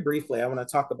 And very briefly, I want to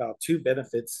talk about two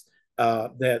benefits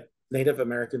that Native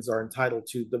Americans are entitled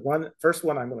to. The first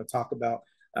one I'm going to talk about,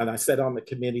 and I said on the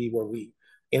committee where we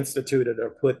instituted or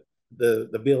put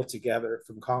the bill together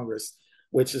from Congress,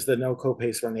 which is the no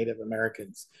copays for Native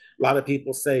Americans. A lot of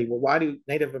people say, well, why do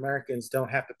Native Americans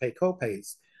don't have to pay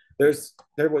copays?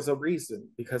 There was a reason,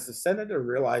 because the senator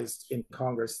realized in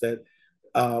Congress that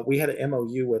we had an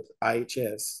MOU with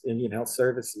IHS, Indian Health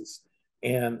Services,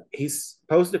 and he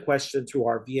posed a question to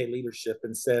our VA leadership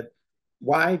and said,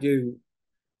 why do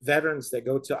veterans that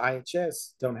go to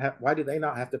IHS why do they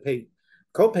not have to pay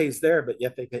copays there, but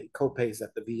yet they pay copays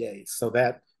at the VA? So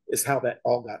that is how that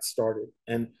all got started.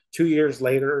 And 2 years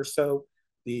later or so,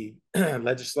 the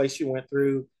legislation went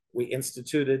through, we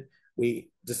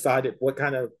decided what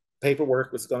kind of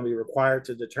paperwork was going to be required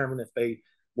to determine if they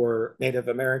were Native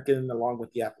American, along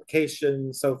with the application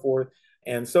and so forth.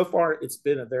 And so far, it's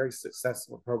been a very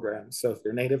successful program. So if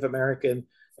you're Native American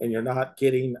and you're not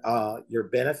getting your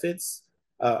benefits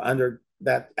under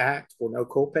that act for no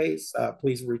copays,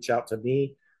 please reach out to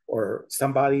me or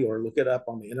somebody, or look it up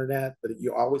on the internet. But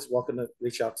you're always welcome to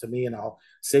reach out to me, and I'll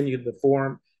send you the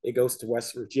form. It goes to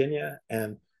West Virginia,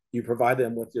 and you provide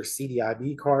them with your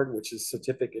CDIB card, which is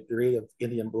Certificate Degree of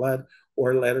Indian Blood,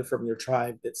 or a letter from your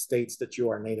tribe that states that you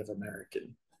are Native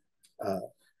American.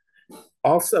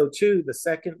 Also, too, the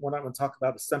second one I'm going to talk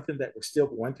about is something that we're still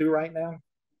going through right now,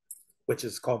 which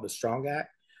is called the Strong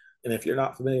Act. And if you're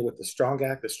not familiar with the Strong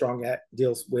Act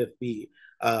deals with the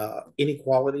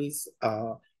inequalities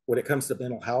when it comes to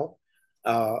mental health.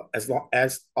 As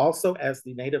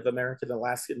the Native American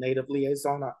Alaskan Native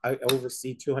liaison, I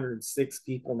oversee 206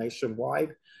 people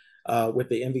nationwide with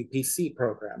the MVPC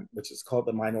program, which is called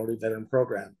the Minority Veteran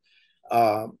Program.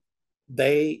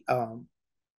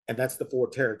 And that's the 4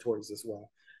 territories as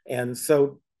well. And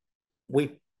so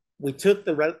we took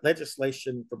the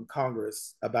legislation from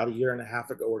Congress about a year and a half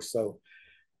ago or so,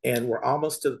 and we're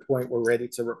almost to the point we're ready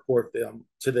to report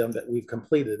to them that we've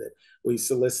completed it. We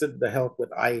solicited the help with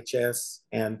IHS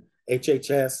and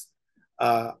HHS.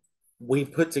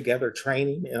 We've put together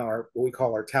training in what we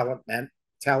call our talent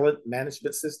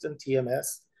management system,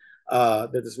 TMS,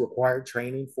 that is required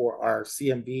training for our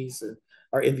CMVs and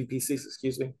our MVPCs,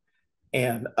 excuse me,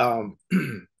 and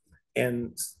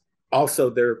and also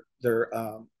their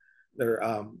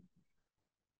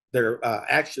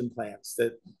action plans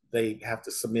that they have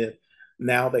to submit.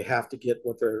 Now they have to get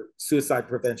with their suicide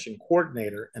prevention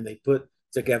coordinator, and they put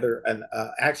together an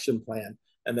action plan,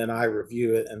 and then I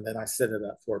review it, and then I set it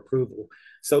up for approval.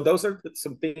 So those are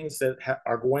some things that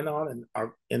are going on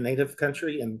in Native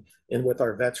country and with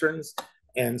our veterans.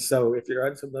 And so if you're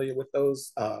unfamiliar with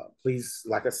those, please,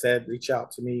 like I said, reach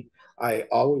out to me. I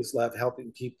always love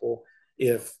helping people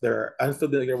if they're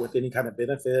unfamiliar with any kind of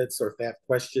benefits, or if they have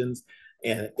questions.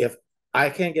 And if I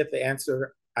can't get the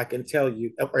answer, I can tell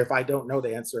you, or if I don't know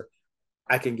the answer,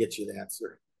 I can get you the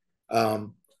answer.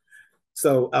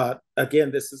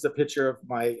 Again, this is a picture of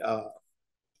my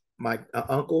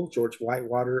uncle, George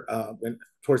Whitewater, when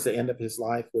towards the end of his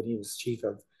life, when he was chief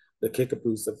of the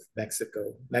Kickapoos of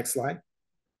Mexico. Next slide.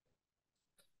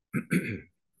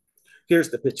 Here's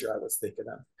the picture I was thinking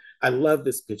of. I love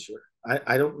this picture.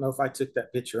 I don't know if I took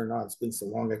that picture or not. It's been so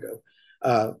long ago.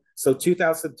 So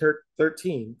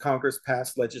 2013, Congress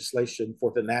passed legislation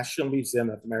for the National Museum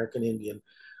of American Indian,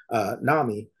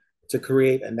 NAMI, to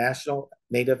create a National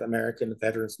Native American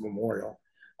Veterans Memorial.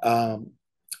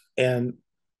 And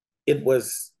it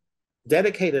was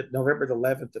dedicated November the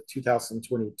 11th of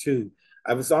 2022.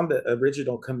 I was on the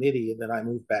original committee, and then I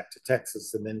moved back to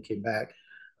Texas and then came back.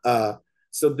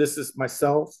 So this is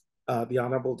myself, the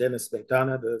Honorable Dennis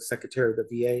McDonough, the Secretary of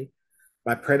the VA.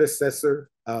 My predecessor,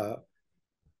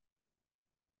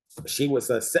 she was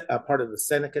a part of the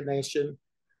Seneca Nation.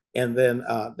 And then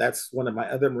that's one of my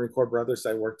other Marine Corps brothers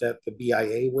I worked at the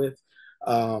BIA with,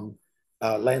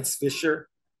 Lance Fisher.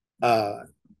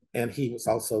 And he was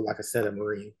also, like I said, a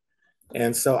Marine.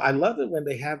 And so I love it when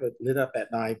they have it lit up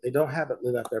at night. They don't have it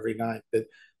lit up every night, but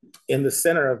in the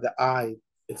center of the eye,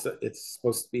 it's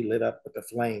supposed to be lit up with a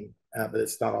flame, but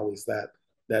it's not always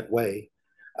that way.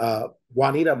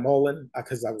 Juanita Mullen,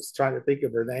 because I was trying to think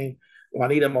of her name.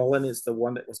 Juanita Mullen is the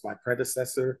one that was my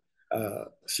predecessor.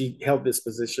 She held this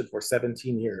position for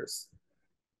 17 years.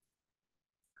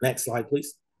 Next slide,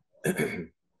 please. This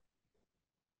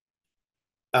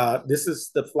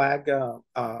is the flag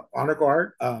honor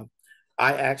guard.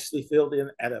 I actually filled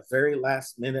in at a very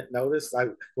last minute notice. I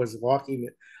was walking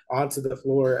onto the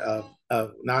floor of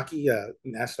NACI,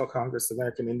 National Congress of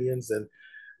American Indians, and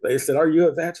they said, "Are you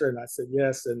a veteran?" I said,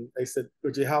 "Yes." And they said,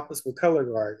 "Would you help us with color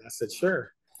guard?" I said,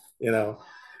 "Sure." You know,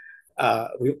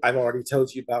 I've already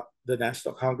told you about the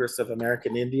National Congress of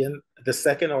American Indian. The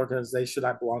second organization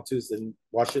I belong to is in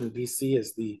Washington, D.C.,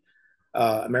 is the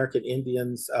American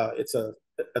Indians. It's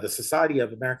the Society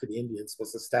of American Indians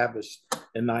was established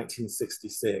in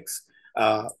 1966.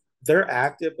 They're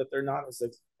active, but they're not as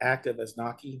active as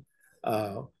NACI.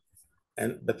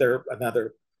 But they're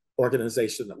another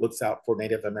organization that looks out for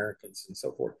Native Americans and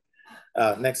so forth.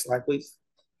 Next slide, please.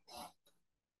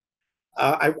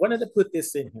 I wanted to put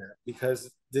this in here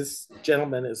because this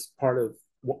gentleman is part of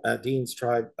Dean's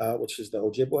tribe, which is the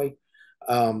Ojibwe.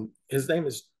 His name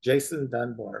is Jason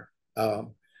Dunbar.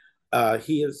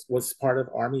 He was part of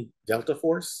Army Delta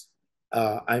Force.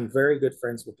 I'm very good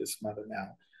friends with his mother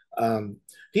now.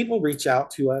 People reach out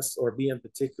to us, or me in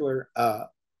particular,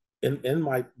 in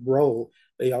my role,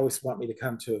 they always want me to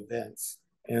come to events.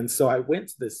 And so I went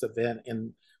to this event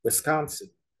in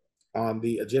Wisconsin on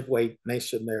the Ojibwe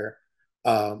Nation there.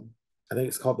 I think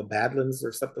it's called the Badlands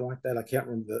or something like that. I can't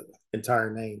remember the entire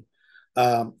name.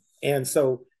 And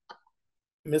so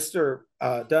Mr.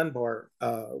 Dunbar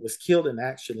was killed in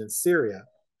action in Syria,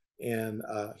 and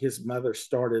his mother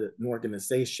started an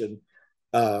organization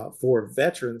for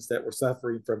veterans that were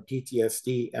suffering from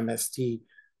PTSD, MST,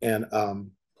 and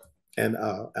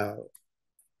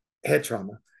head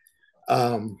trauma.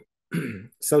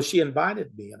 So she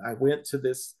invited me, and I went to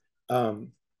this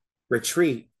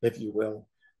retreat, if you will,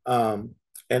 and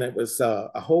it was a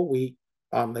whole week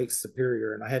on Lake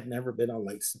Superior, and I had never been on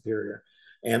Lake Superior.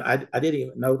 And I didn't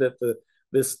even know that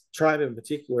this tribe in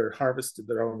particular harvested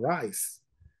their own rice.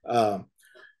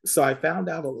 So I found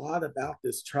out a lot about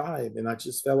this tribe, and I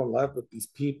just fell in love with these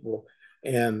people.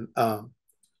 And,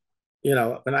 you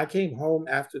know, when I came home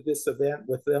after this event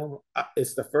with them,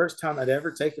 it's the first time I'd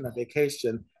ever taken a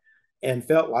vacation and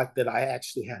felt like that I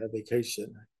actually had a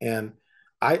vacation. And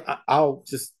I'll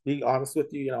just be honest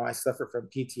with you, you know, I suffer from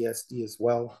PTSD as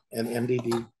well, and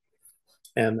MDD.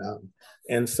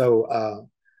 And so,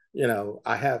 you know,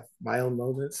 I have my own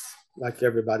moments like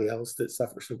everybody else that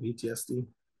suffers from PTSD.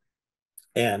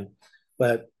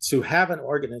 But to have an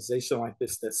organization like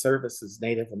this that services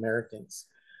Native Americans,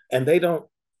 and they don't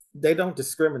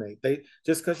discriminate. They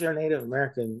just because you're a Native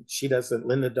American,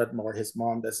 Linda Dudmore, his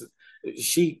mom doesn't,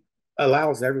 she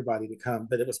allows everybody to come,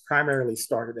 but it was primarily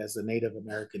started as a Native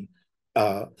American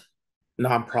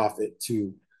nonprofit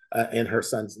in her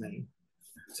son's name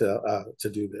to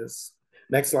do this.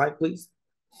 Next slide, please.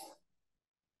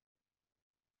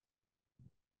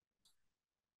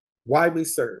 Why we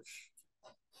serve.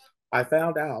 I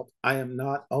found out I am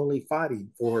not only fighting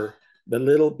for the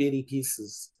little bitty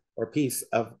piece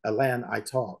of a land I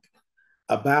talk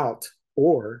about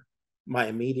or my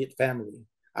immediate family.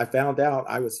 I found out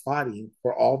I was fighting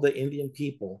for all the Indian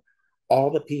people,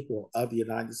 all the people of the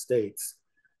United States.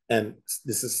 And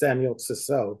this is Samuel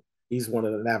Cicero. He's one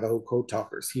of the Navajo code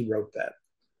talkers. He wrote that.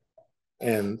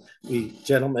 And the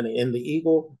gentleman in the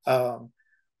eagle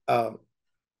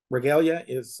regalia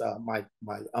is my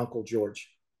Uncle George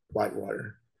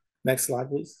Whitewater. Next slide,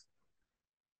 please.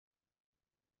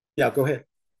 Yeah, go ahead.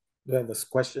 Do you have this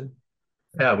question?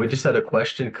 Yeah, we just had a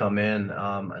question come in,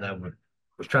 and I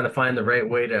would was trying to find the right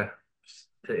way to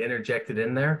interject it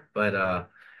in there, but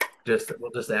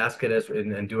we'll just ask it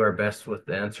and do our best with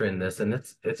answering this. And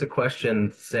it's a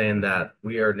question saying that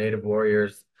we are Native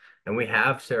warriors and we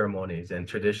have ceremonies and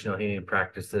traditional healing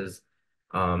practices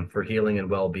for healing and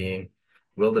well-being.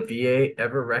 Will the VA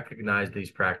ever recognize these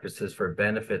practices for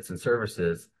benefits and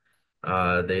services?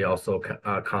 They also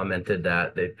commented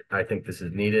that I think this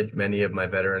is needed. Many of my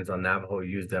veterans on Navajo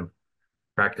use them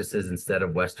practices instead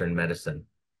of Western medicine.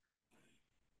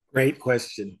 Great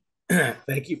question.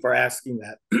 Thank you for asking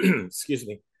that. Excuse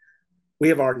me. We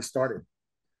have already started.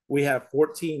 We have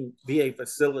 14 VA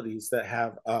facilities that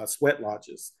have sweat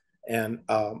lodges and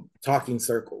talking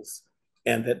circles,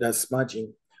 and that does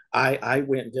smudging. I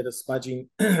went and did a smudging,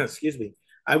 excuse me.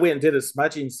 I went and did a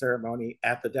smudging ceremony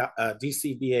at the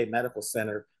DC VA Medical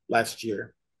Center last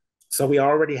year. So we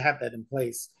already have that in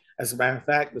place. As a matter of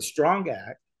fact, the Strong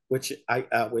Act, which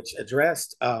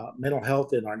addressed mental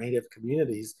health in our Native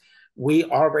communities, we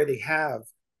already have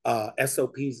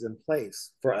SOPs in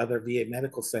place for other VA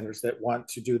medical centers that want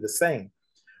to do the same.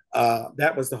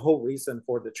 That was the whole reason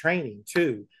for the training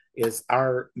too, is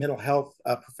our mental health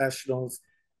professionals,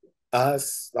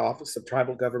 us, the Office of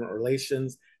Tribal Government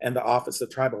Relations, and the Office of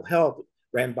Tribal Health,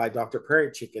 ran by Dr.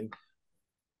 Prairie Chicken.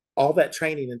 All that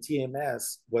training in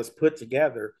TMS was put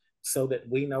together so that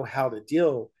we know how to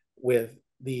deal with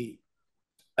the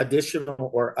additional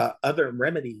or other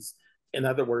remedies. In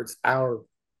other words,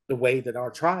 the way that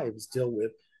our tribes deal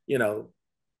with,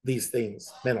 these things,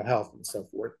 mental health and so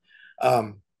forth.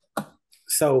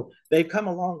 So they've come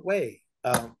a long way.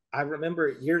 I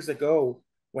remember years ago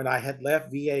when I had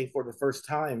left VA for the first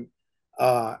time,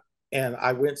 and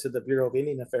I went to the Bureau of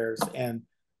Indian Affairs, and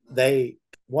they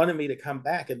wanted me to come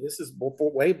back. And this is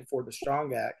way before the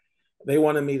Strong Act. They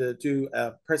wanted me to do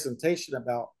a presentation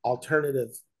about alternative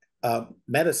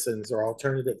medicines or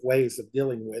alternative ways of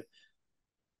dealing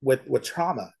with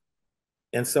trauma.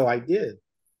 And so I did.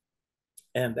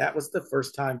 And that was the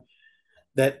first time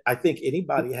that I think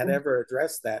anybody had ever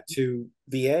addressed that to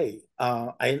VA.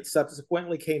 I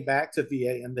subsequently came back to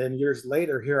VA, and then years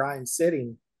later, here I am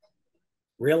sitting,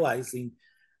 realizing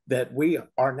that we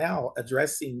are now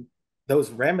addressing those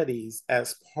remedies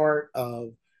as part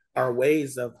of our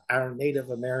ways of our Native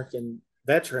American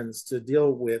veterans to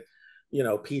deal with,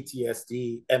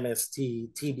 PTSD, MST,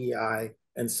 TBI,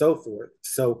 and so forth.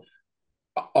 So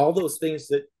all those things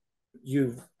that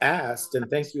you've asked, and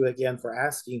thank you again for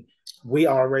asking, we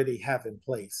already have in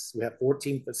place. We have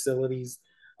 14 facilities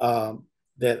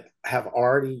that have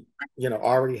already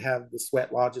have the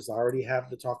sweat lodges, already have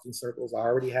the talking circles,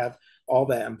 already have all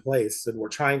that in place. And we're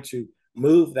trying to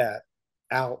move that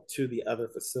out to the other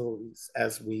facilities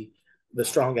as the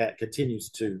Strong Act continues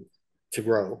to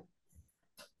grow.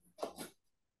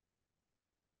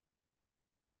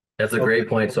 That's a great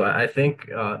point. So I think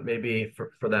maybe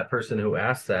for that person who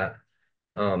asked that,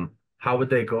 how would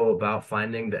they go about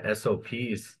finding the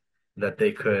SOPs that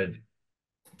they could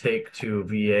take to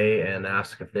VA and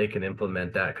ask if they can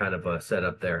implement that kind of a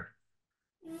setup there?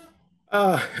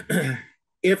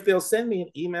 If they'll send me an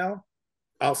email,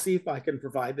 I'll see if I can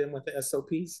provide them with the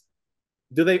SOPs.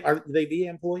 Are they VA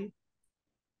employee?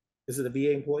 Is it a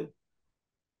VA employee?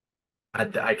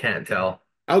 I can't tell.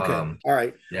 Okay. All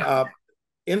right. Yeah.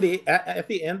 At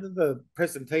the end of the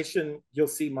presentation, you'll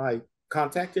see my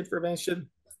contact information,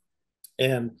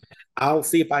 and I'll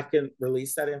see if I can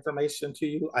release that information to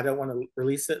you. I don't want to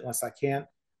release it unless I can,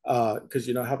 because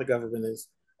you know how the government is.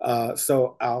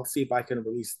 So I'll see if I can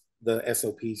release the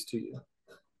SOPs to you.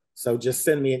 So just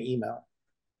send me an email.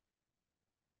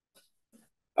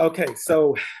 Okay,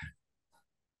 so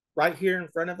right here in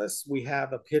front of us, we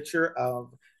have a picture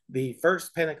of the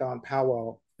first Pentagon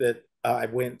powwow that I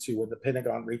went to, where the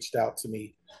Pentagon reached out to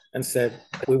me and said,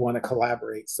 we want to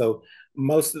collaborate. So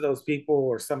most of those people,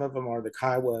 or some of them, are the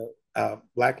Kiowa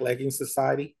Black Legging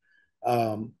Society.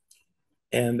 And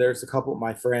there's a couple of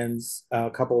my friends, a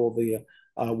couple of the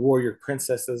warrior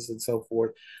princesses and so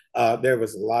forth. There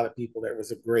was a lot of people. There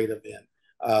was a great event.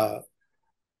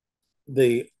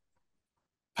 The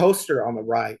poster on the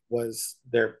right was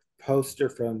their poster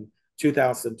from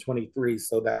 2023.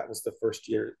 So that was the first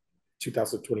year.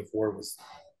 2024 was,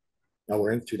 no,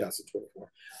 we're in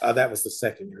 2024. That was the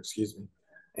second year, excuse me.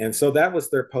 And so that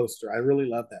was their poster. I really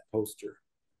love that poster.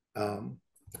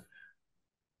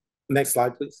 Next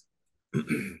slide, please.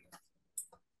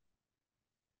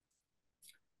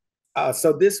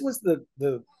 So this was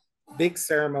the big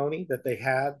ceremony that they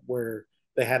had, where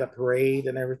they had a parade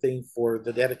and everything for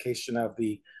the dedication of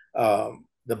the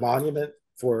monument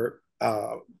for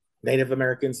Native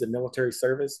Americans in military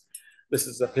service. This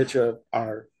is a picture of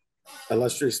our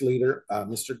illustrious leader,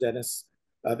 Mr. Dennis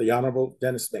the Honorable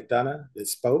Dennis McDonough that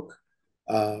spoke.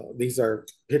 These are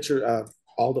pictures of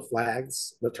all the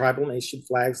flags, the tribal nation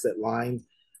flags that line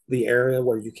the area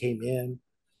where you came in,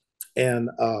 and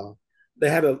they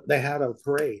had a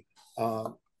parade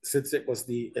since it was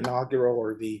the inaugural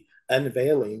or the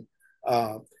unveiling.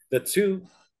 The two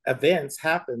events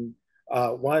happened.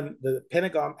 One, the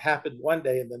Pentagon happened one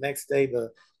day, and the next day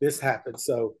this happened.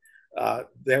 So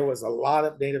there was a lot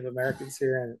of Native Americans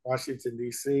here in Washington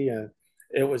D.C., and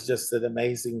it was just an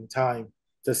amazing time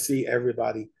to see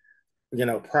everybody,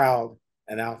 proud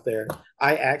and out there.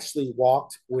 I actually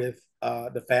walked with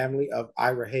the family of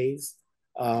Ira Hayes.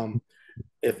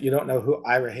 If you don't know who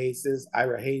Ira Hayes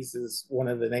is one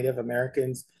of the Native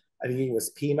Americans. I think he was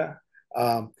Pima.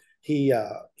 He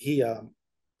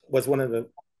was one of the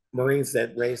Marines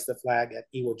that raised the flag at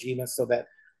Iwo Jima. So that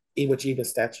Iwo Jima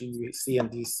statue you see in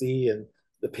DC and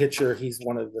the picture, he's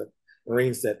one of the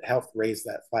Marines that helped raise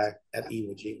that flag at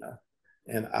Iwo Jima.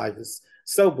 And I was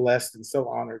so blessed and so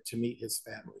honored to meet his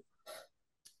family.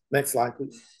 Next slide,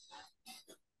 please.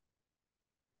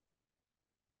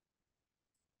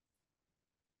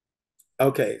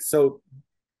 Okay, so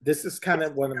this is kind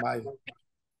of one of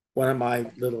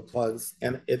my little plugs,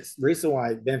 and it's the reason why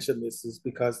I mentioned this is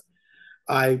because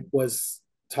I was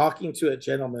talking to a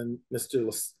gentleman, Mr.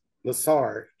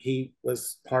 Lassar. He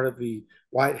was part of the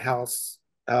White House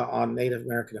on Native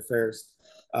American Affairs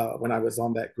when I was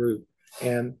on that group,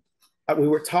 and we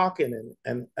were talking,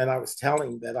 and I was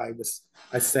telling that I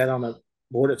sat on a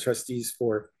board of trustees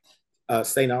for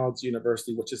St. Albans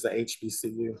University, which is the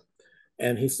HBCU.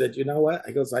 And he said, you know what?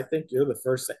 I goes, I think you're the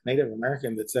first Native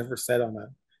American that's ever sat on a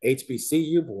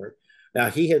HBCU board. Now,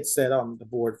 he had sat on the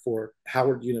board for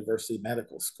Howard University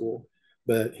Medical School,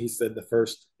 but he said the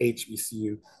first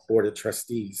HBCU board of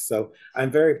trustees. So I'm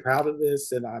very proud of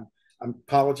this, and I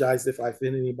apologize if I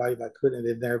offended anybody by putting it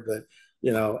in there, but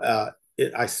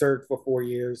I served for 4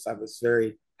 years. I was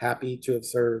very happy to have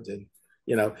served, and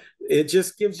it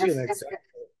just gives you an example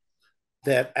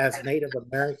that as Native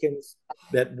Americans,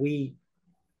 that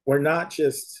we're not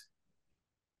just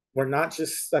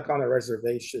stuck on a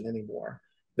reservation anymore.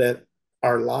 That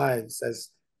our lives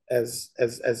as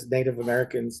Native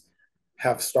Americans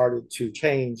have started to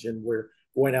change, and we're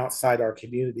going outside our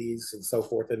communities and so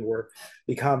forth, and we're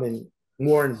becoming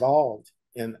more involved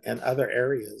in other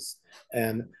areas.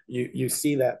 And you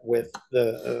see that with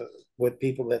with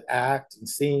people that act and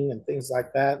sing and things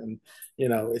like that. And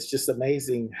it's just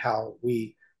amazing how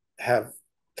we have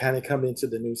kind of come into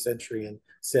the new century and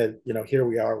said, here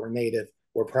we are, we're Native,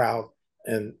 we're proud,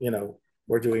 and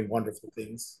we're doing wonderful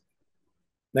things.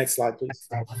 Next slide, please.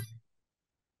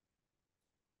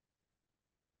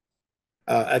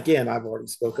 Again, I've already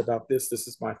spoke about this. This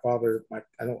is my father.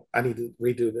 I need to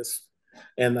redo this,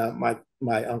 and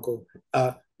my uncle.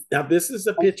 Now, this is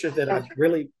a picture that I'm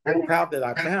really proud that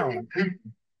I found.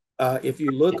 If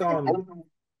you look on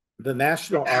the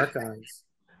National Archives,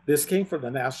 this came from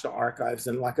the National Archives,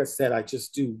 and like I said, I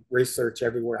just do research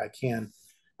everywhere I can.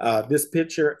 This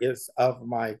picture is of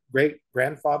my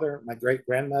great-grandfather, my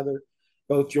great-grandmother.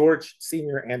 Both George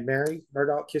Sr. and Mary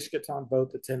Murdoch Kishketon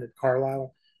both attended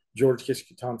Carlisle. George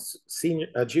Kishketon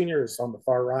Jr. is on the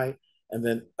far right, and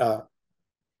then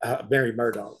Mary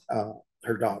Murdoch,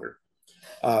 her daughter.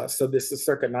 So this is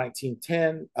circa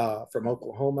 1910 from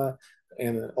Oklahoma,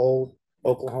 in an old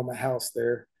Oklahoma house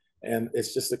there. And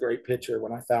it's just a great picture.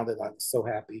 When I found it, I was so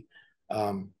happy.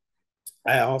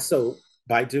 I also,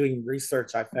 by doing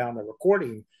research, I found a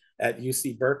recording at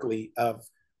UC Berkeley of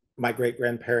my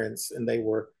great-grandparents, and they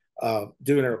were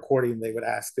doing a recording. They would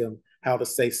ask them how to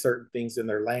say certain things in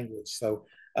their language. So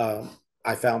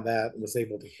I found that and was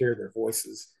able to hear their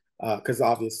voices, because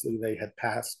obviously they had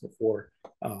passed before,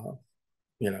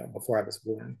 before I was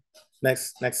born.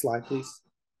 Next slide, please.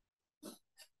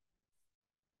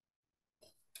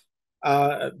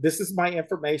 This is my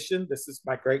information. This is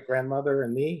my great-grandmother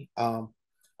and me.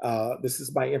 This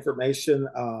is my information.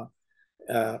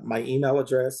 My email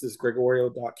address is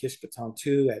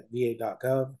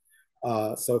gregorio.kishketon2@va.gov.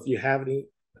 So if you have any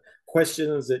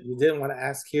questions that you didn't want to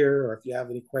ask here, or if you have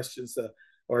any questions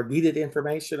or needed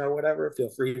information or whatever, feel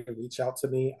free to reach out to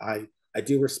me. I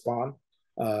do respond.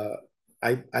 I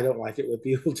don't like it when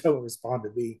people don't respond to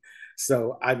me.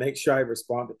 So I make sure I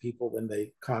respond to people when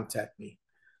they contact me.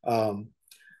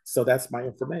 So that's my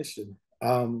information.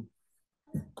 I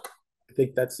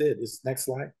think that's it. Next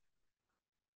slide.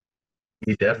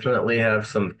 You definitely have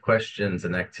some questions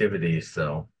and activities,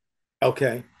 so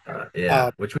okay.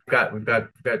 Which we've got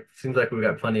seems like we've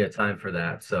got plenty of time for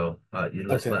that. So you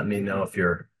just let me know if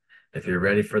you're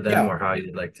ready for them, or how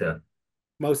you'd like to.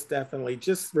 Most definitely.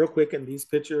 Just real quick, in these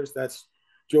pictures, that's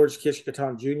George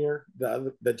Kishkaton Jr.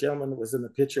 The gentleman that was in the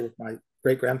picture with my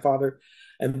great-grandfather.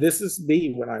 And this is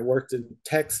me when I worked in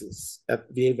Texas at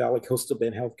the VA Valley Coastal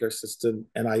Bend Healthcare System,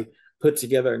 and I put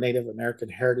together a Native American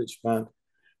Heritage Month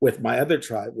with my other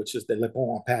tribe, which is the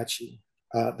Lepon Apache.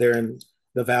 They're in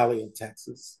the Valley in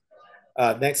Texas.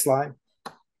 Next slide.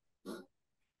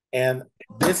 And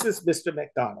this is Mr.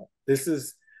 McDonald. This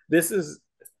is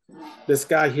this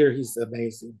guy here. He's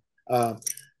amazing.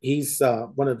 He's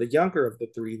one of the younger of the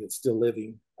three that's still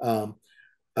living.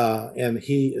 And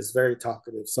he is very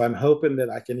talkative. So I'm hoping that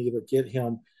I can either get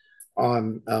him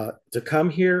on to come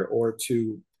here or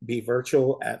to be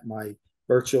virtual at my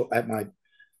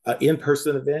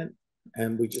in-person event,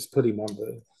 and we just put him on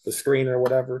the screen or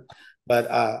whatever.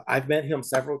 But I've met him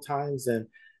several times, and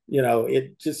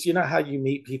it just, how you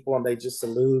meet people and they just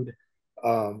elude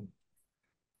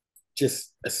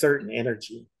just a certain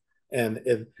energy.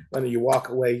 And when you walk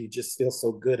away, you just feel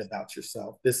so good about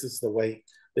yourself. This is the way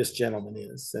this gentleman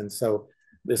is. And so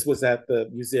this was at the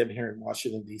museum here in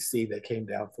Washington, D.C. They came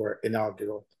down for an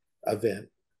inaugural event.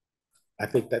 I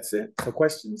think that's it. So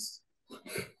questions?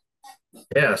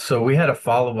 Yeah, so we had a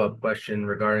follow-up question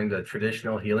regarding the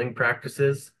traditional healing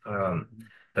practices that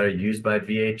are used by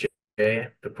VHA.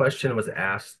 The question was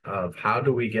asked of how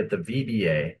do we get the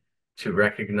VBA to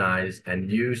recognize and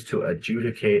use to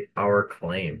adjudicate our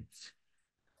claims?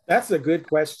 That's a good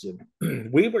question.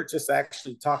 We were just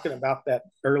actually talking about that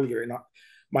earlier in our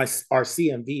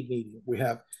CMV meeting. We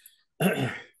have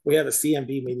we have a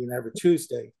CMV meeting every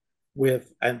Tuesday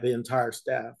with the entire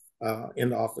staff in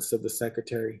the office of the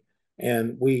secretary,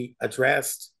 and we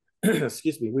addressed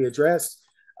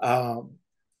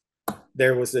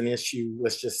there was an issue,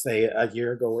 let's just say a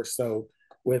year ago or so,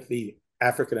 with the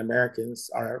African Americans,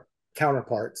 our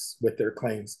counterparts, with their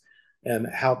claims and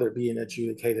how they're being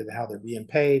adjudicated, how they're being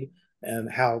paid,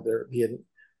 and how they're being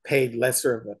paid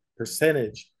lesser of a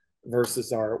percentage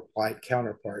versus our white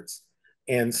counterparts.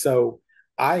 And so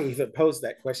I even posed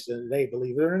that question today,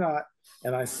 believe it or not.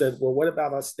 And I said, well, what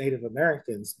about us Native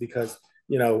Americans? Because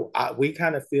we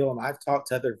kind of feel, and I've talked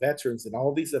to other veterans in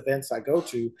all these events I go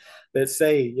to that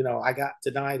say, I got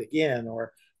denied again,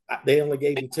 or they only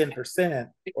gave me 10%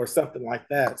 or something like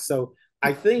that. So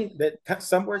I think that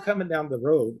somewhere coming down the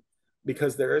road,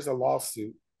 because there is a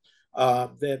lawsuit,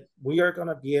 that we are going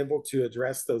to be able to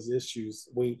address those issues.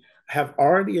 We have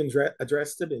already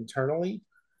addressed them internally,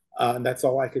 and that's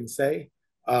all I can say.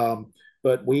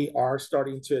 But we are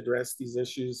starting to address these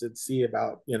issues and see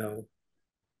about,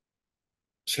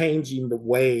 changing the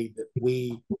way that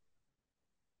we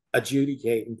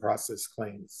adjudicate and process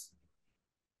claims.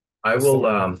 I will,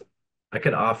 I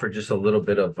can offer just a little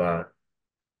bit of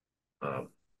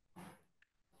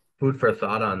food for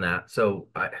thought on that. So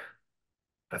I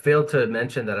failed to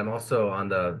mention that I'm also on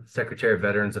the Secretary of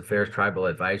Veterans Affairs Tribal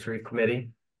Advisory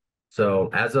Committee. So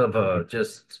as of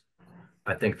just,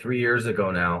 I think 3 years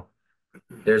ago now,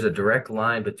 there's a direct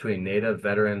line between Native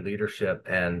veteran leadership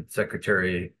and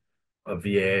Secretary of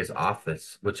VA's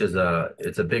office, which is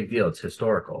it's a big deal. It's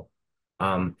historical.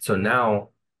 So now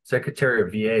Secretary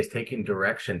of VA is taking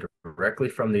direction directly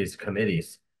from these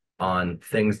committees on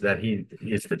things that he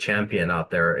is the champion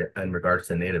out there in regards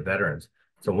to Native veterans.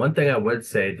 So one thing I would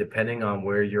say, depending on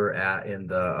where you're at in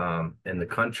the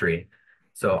country,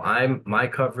 so my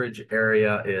coverage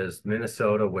area is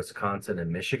Minnesota, Wisconsin,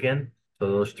 and Michigan.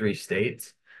 So those 3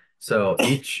 states. So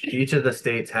each of the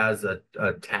states has a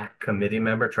TAC committee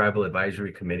member, tribal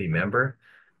advisory committee member.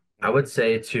 I would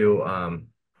say to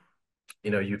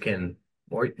you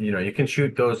can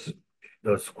shoot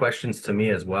those questions to me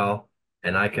as well,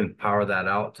 and I can power that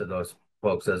out to those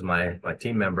folks as my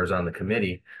team members on the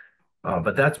committee.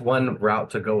 But that's one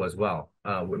route to go as well.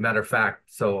 Matter of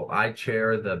fact, so I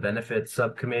chair the benefits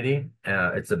subcommittee.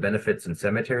 It's the benefits and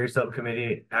cemetery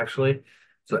subcommittee, actually.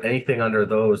 So anything under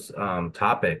those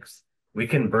topics, we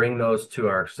can bring those to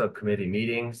our subcommittee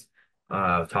meetings,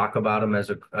 talk about them as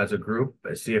a group,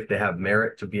 see if they have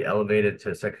merit to be elevated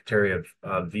to Secretary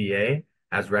of VA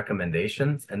as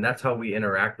recommendations. And that's how we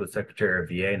interact with Secretary of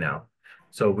VA now.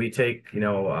 So we take,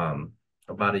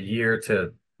 about a year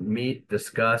to meet,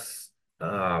 discuss,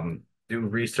 do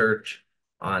research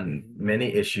on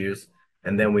many issues,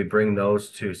 and then we bring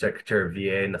those to Secretary of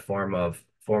VA in the form of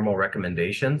formal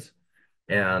recommendations.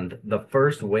 And the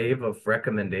first wave of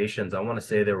recommendations, I want to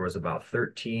say there was about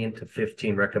 13 to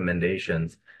 15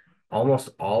 recommendations.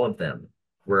 Almost all of them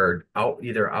were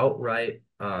either outright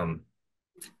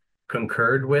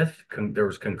concurred with, there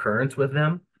was concurrence with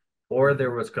them, or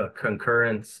there was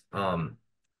concurrence, how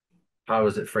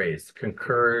was it phrased?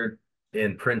 Concurred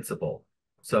in principle.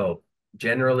 So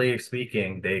generally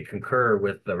speaking, they concur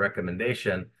with the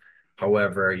recommendation.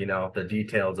 However, the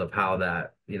details of how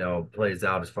that, plays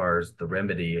out as far as the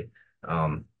remedy,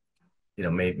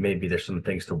 maybe there's some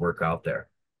things to work out there.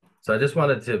 So I just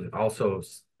wanted to also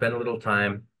spend a little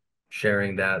time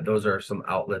sharing that. Those are some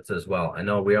outlets as well. I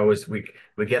know we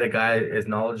get a guy as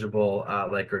knowledgeable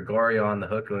like Gregorio on the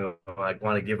hook, and we like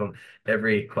want to give him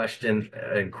every question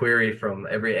and query from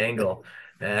every angle.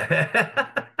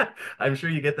 I'm sure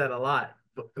you get that a lot,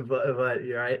 but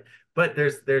you're right. But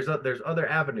there's other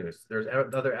avenues. There's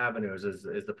other avenues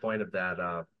is the point of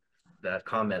that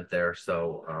comment there.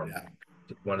 So Yeah.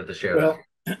 wanted to share Well,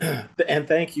 that. and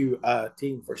thank you,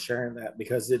 team, for sharing that,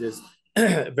 because it is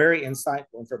very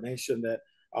insightful information that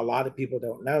a lot of people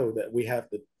don't know, that we have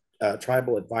the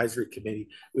Tribal Advisory Committee.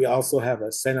 We also have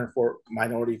a Center for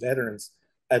Minority Veterans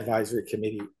Advisory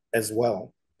Committee as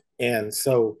well. And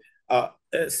so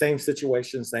same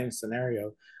situation, same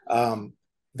scenario.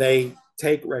 They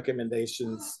take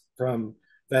recommendations from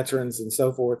veterans and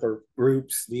so forth, or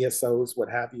groups, VSOs, what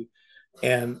have you,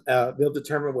 and they'll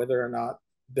determine whether or not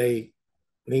they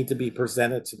need to be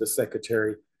presented to the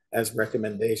secretary as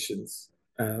recommendations.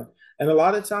 And a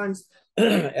lot of times,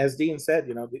 as Dean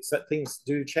said, things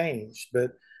do change,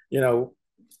 but,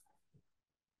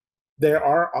 there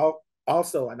are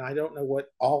also, and I don't know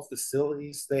what all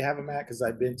facilities they have them at, because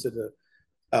I've been to the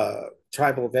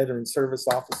Tribal Veteran Service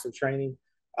Officer training.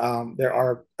 There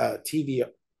are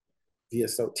TVOs,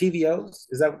 is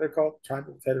that what they're called?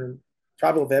 Tribal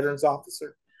Veterans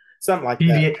Officer, something like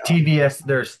that. TVS,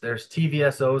 there's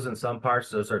TVSOs in some parts.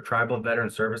 Those are Tribal Veteran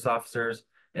Service Officers,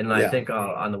 and I think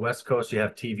on the West Coast you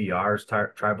have TVRs,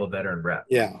 Tribal Veteran Rep.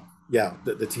 Yeah,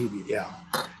 the TV, yeah.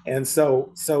 And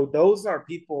so those are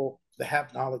people that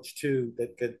have knowledge too,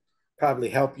 that could probably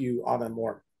help you on a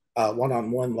more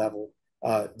one-on-one level.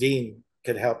 Dean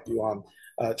could help you on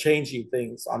changing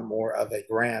things on more of a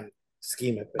grand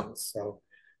scheme of things. So,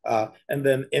 and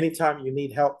then anytime you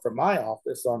need help from my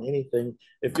office on anything,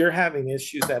 if you're having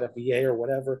issues at a VA or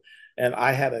whatever, and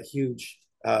I had a huge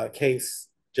case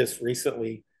just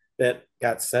recently that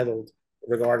got settled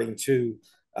regarding two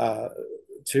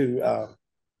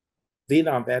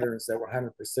Vietnam veterans that were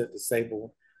 100%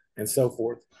 disabled and so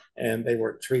forth, and they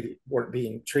weren't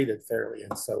being treated fairly,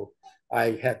 and so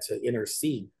I had to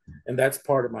intercede, and that's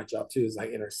part of my job too, is I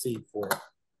intercede for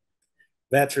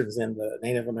veterans in the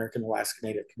Native American Alaska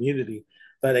Native community.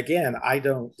 But again, I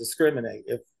don't discriminate.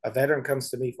 If a veteran comes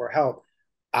to me for help,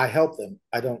 I help them.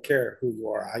 I don't care who you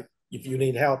are. If you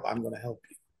need help, I'm going to help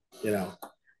you.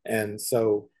 And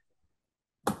so,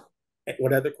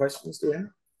 what other questions do you have?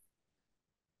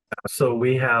 So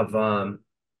we have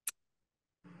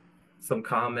some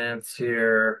comments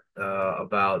here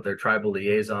about their tribal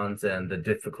liaisons and the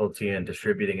difficulty in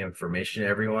distributing information to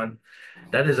everyone.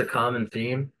 That is a common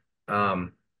theme.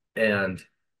 And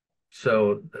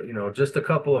so, just a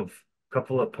couple of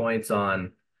points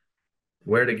on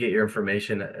where to get your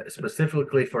information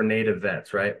specifically for Native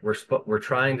vets, right? We're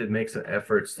trying to make some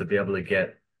efforts to be able to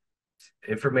get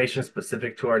information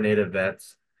specific to our Native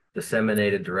vets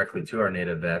disseminated directly to our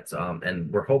Native vets.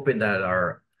 And we're hoping that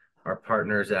our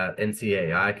partners at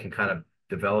NCAI can kind of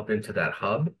develop into that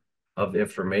hub of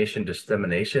information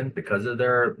dissemination because of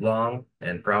their long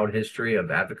and proud history of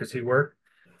advocacy work.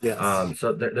 Yes.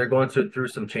 So they're going through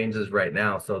some changes right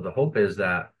now. So the hope is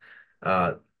that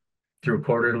through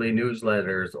quarterly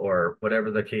newsletters or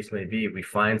whatever the case may be, we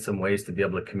find some ways to be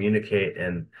able to communicate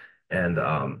and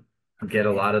download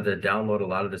a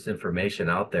lot of this information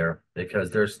out there,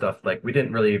 because there's stuff like, we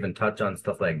didn't really even touch on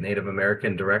stuff like Native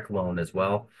American direct loan as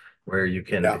well, where you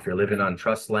can, if you're living on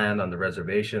trust land on the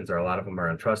reservations, or a lot of them are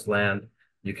on trust land,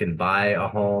 you can buy a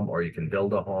home or you can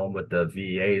build a home with the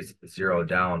VA's zero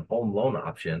down home loan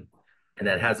option. And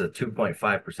that has a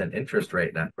 2.5% interest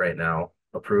rate right now,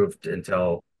 approved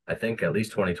until I think at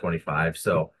least 2025.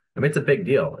 So I mean, it's a big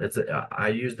deal. I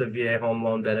use the VA home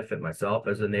loan benefit myself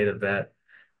as a Native vet,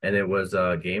 and it was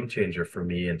a game changer for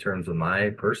me in terms of my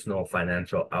personal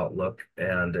financial outlook,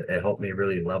 and it helped me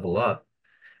really level up.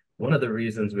 One of the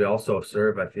reasons we also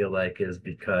serve, I feel like, is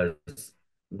because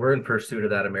we're in pursuit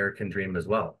of that American dream as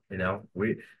well.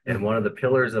 And one of the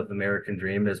pillars of the American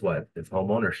dream is what? It's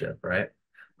home ownership, right?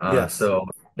 Yes. So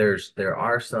there's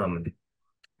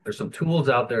some tools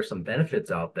out there, some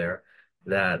benefits out there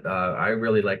that I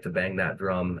really like to bang that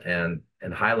drum and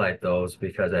highlight those,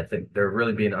 because I think they're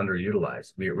really being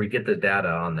underutilized. We get the data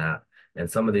on that, and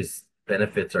some of these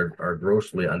benefits are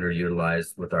grossly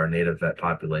underutilized with our Native vet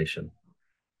population.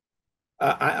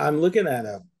 I'm looking at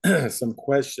some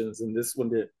questions, and this one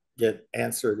did get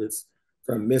answered. It's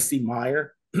from Missy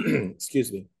Meyer.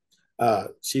 Excuse me.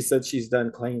 She said she's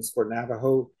done claims for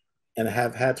Navajo and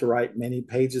have had to write many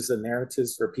pages of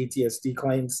narratives for PTSD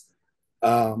claims,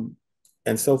 and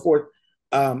so forth.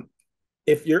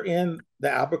 If you're in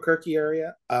the Albuquerque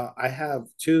area, I have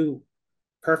two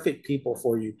perfect people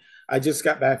for you. I just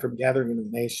got back from Gathering of the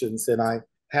Nations, and I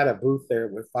had a booth there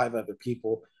with 5 other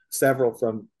people, several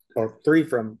from, or 3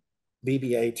 from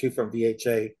VBA, 2 from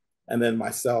VHA, and then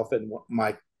myself and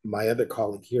my other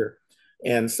colleague here.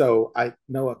 And so I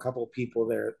know a couple of people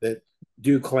there that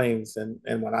do claims, and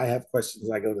when I have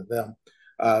questions, I go to them.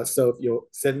 So if you'll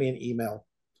send me an email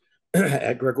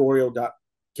at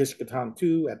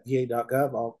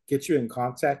gregorio.kishkatan2@va.gov, I'll get you in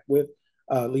contact with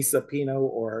Lisa Pino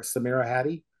or Samira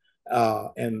Hattie,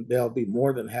 and they'll be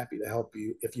more than happy to help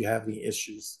you if you have any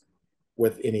issues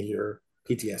with any of your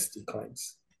PTSD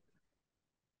claims.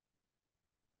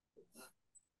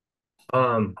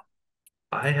 I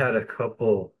had a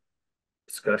couple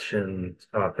discussion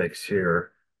topics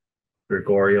here,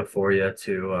 Gregorio, for you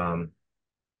to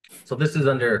so this is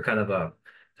under kind of a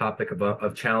topic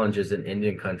of challenges in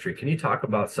Indian country. Can you talk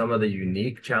about some of the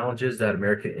unique challenges that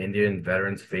American Indian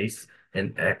veterans face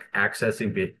in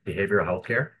accessing behavioral health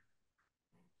care?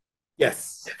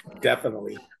 Yes,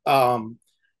 definitely.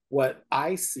 What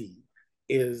I see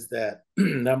is that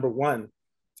number one,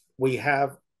 we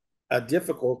have a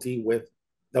difficulty with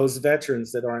those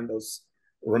veterans that are in those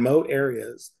remote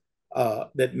areas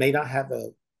that may not have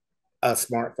a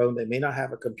smartphone, they may not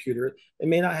have a computer, they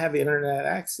may not have internet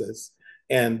access,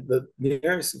 and the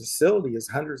nearest facility is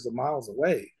hundreds of miles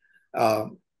away.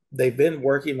 They've been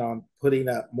working on putting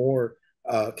up more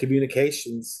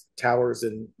communications towers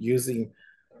and using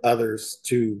others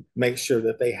to make sure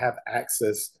that they have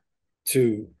access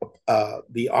to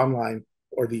the online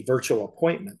or the virtual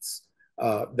appointments.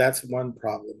 That's one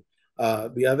problem.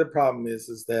 The other problem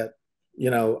is that,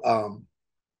 you know,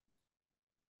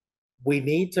 we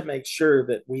need to make sure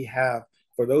that we have,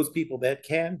 for those people that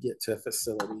can get to a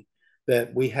facility,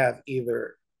 that we have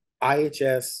either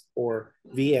IHS or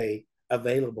VA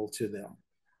available to them.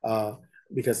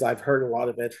 Because I've heard a lot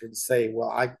of veterans say, well,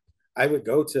 I would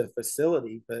go to a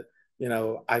facility, but, you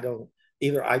know, I don't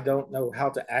know how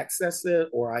to access it,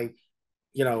 or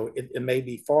it may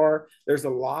be far. There's a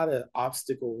lot of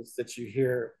obstacles that you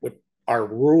hear with our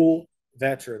rural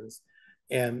veterans,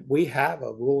 and we have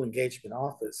a rural engagement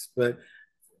office, but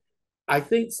I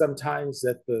think sometimes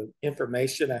that the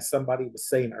information, as somebody was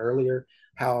saying earlier,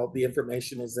 how the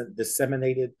information isn't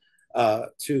disseminated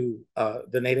to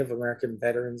the Native American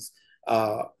veterans,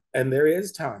 and there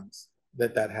is times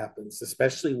that happens,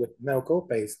 especially with no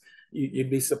copays. You'd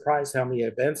be surprised how many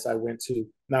events I went to,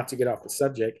 not to get off the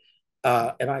subject,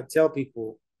 and I tell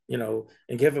people,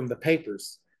 and give them the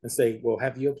papers and say, well,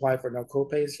 have you applied for no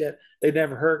copays yet? They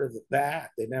never heard of that.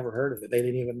 They never heard of it. They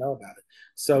didn't even know about it.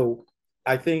 So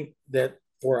I think that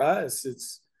for us,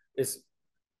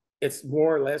 it's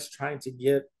more or less trying to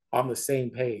get on the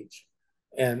same page,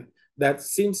 and that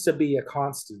seems to be a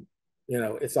constant.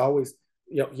 It's always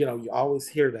you always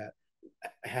hear that.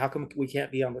 How come we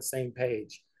can't be on the same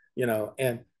page?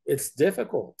 And it's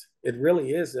difficult. It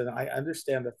really is, and I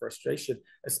understand the frustration,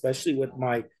 especially with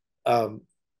my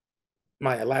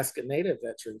Alaska Native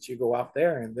veterans. You go out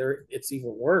there and it's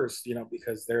even worse,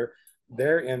 because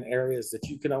they're in areas that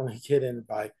you can only get in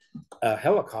by a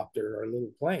helicopter or a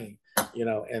little plane,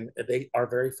 and they are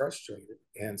very frustrated.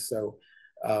 And so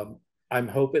I'm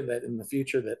hoping that in the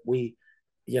future that we,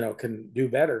 can do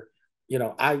better.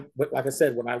 But like I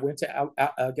said, when I went to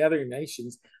Gathering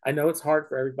Nations, I know it's hard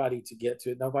for everybody to get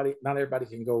to it. Not everybody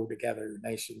can go to Gathering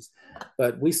Nations,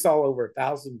 but we saw over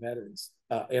 1,000 veterans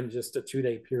in just a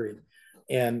 2-day period.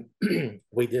 And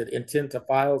we did intent to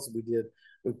files. We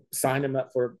signed them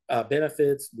up for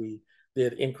benefits. We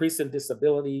did increase in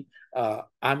disability.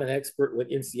 I'm an expert with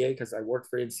NCA because I worked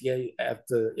for NCA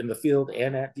in the field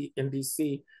and at the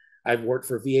NDC. I've worked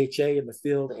for VHA in the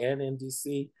field and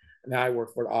NDC. Now I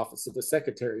work for the Office of the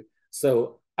Secretary.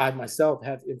 So I myself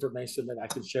have information that I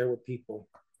can share with people.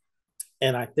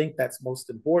 And I think that's most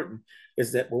important,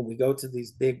 is that when we go to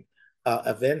these big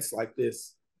events like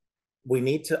this, we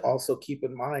need to also keep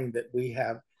in mind that we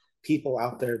have people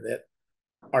out there that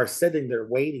are sitting there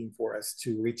waiting for us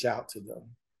to reach out to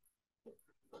them.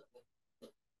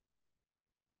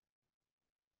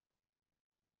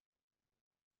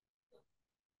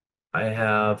 I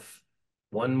have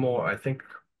one more. I think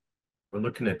we're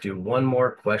looking to do one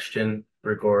more question,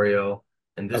 Gregorio,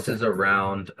 and this is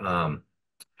around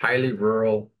highly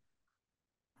rural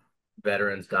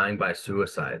veterans dying by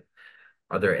suicide.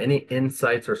 Are there any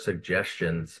insights or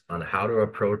suggestions on how to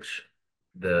approach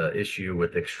the issue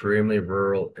with extremely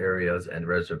rural areas and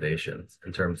reservations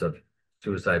in terms of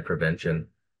suicide prevention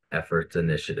efforts,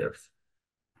 initiatives?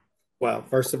 Well,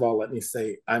 first of all, let me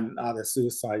say I'm not a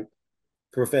suicide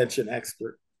prevention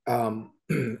expert. I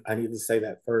need to say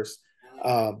that first.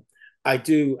 Um, I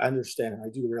do understand, I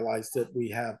do realize that we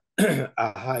have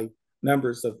a high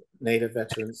numbers of Native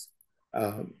veterans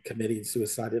committing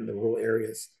suicide in the rural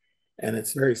areas, and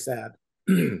it's very sad.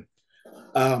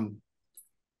 um,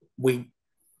 we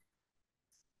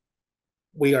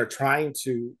we are trying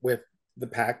to, with the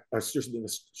PAC, or excuse me,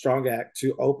 the Strong Act,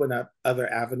 to open up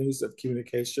other avenues of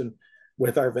communication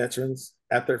with our veterans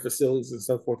at their facilities and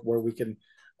so forth, where we can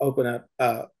open up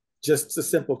just a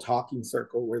simple talking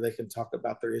circle where they can talk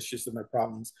about their issues and their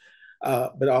problems.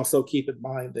 But also keep in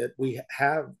mind that we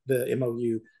have the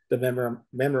MOU, the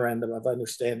Memorandum of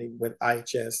Understanding with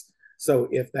IHS. So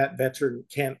if that veteran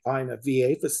can't find a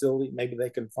VA facility, maybe they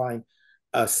can find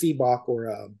a CBOC or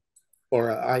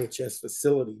a IHS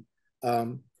facility.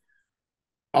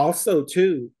 Also,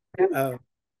 too,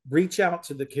 reach out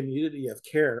to the community of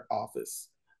care office.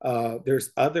 There's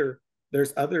other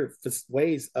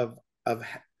ways of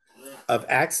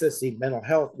accessing mental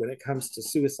health when it comes to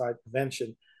suicide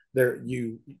prevention. There,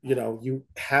 you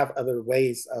have other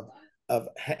ways of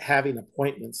having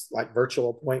appointments, like virtual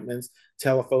appointments,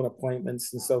 telephone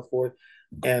appointments, and so forth.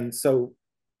 And so,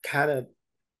 kind of,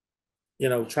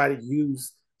 try to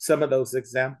use some of those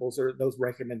examples or those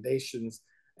recommendations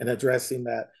and addressing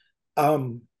that.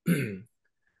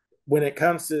 When it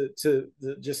comes to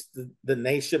just the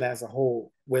nation as a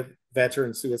whole with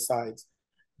veteran suicides,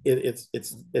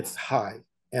 it's high,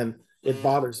 and it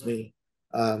bothers me.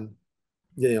 That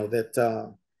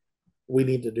we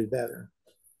need to do better.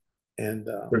 And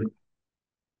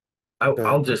I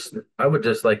would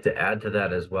just like to add to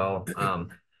that as well.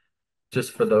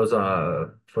 Just for those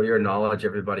for your knowledge,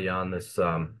 everybody on this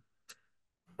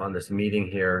meeting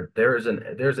here, there's an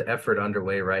effort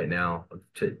underway right now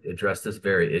to address this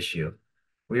very issue.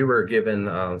 We were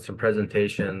given some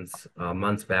presentations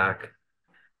months back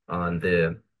on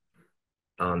the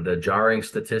jarring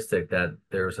statistic that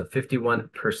there's a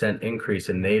 51% increase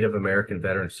in Native American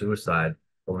veteran suicide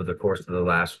over the course of the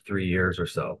last 3 years or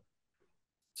so.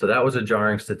 So that was a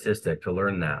jarring statistic to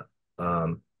learn that.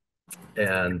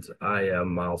 And I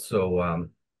am also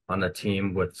on a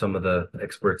team with some of the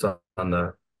experts on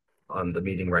the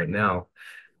meeting right now.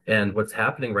 And what's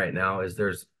happening right now is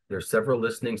there's several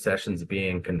listening sessions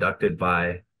being conducted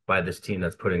by this team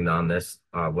that's putting on this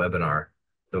webinar.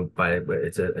 So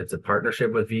it's a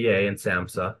partnership with VA and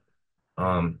SAMHSA,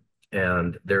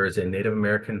 and there is a Native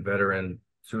American veteran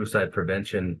suicide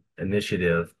prevention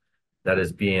initiative that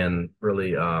is being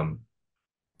really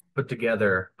put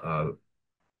together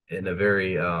in a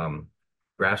very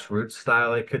grassroots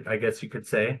style, I guess you could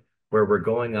say, where we're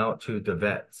going out to the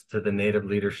vets, to the Native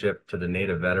leadership, to the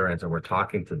Native veterans, and we're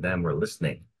talking to them. We're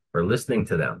listening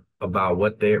to them about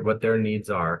what their needs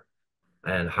are,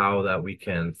 and how that we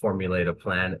can formulate a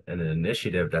plan and an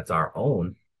initiative that's our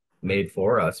own, made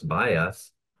for us, by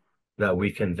us, that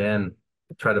we can then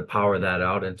try to power that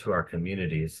out into our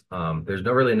communities. There's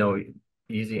no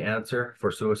easy answer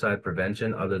for suicide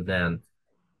prevention other than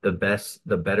the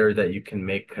better that you can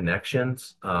make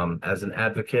connections as an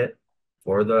advocate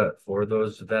for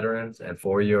those veterans and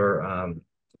for your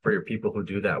people who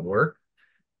do that work,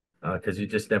 because you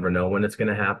just never know when it's going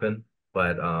to happen,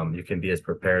 but you can be as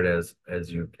prepared as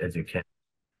you can.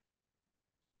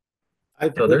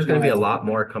 So there's going to be a lot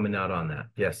more coming out on that.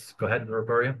 Yes, go ahead,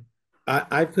 Roberto.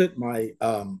 I put my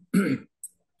I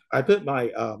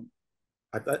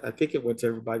think it went to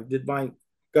everybody. Did my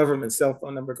government cell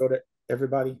phone number go to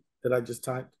everybody that I just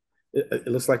typed? It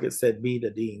looks like it said me to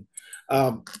Dean.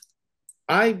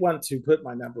 I want to put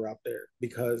my number out there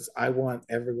because I want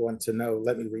everyone to know,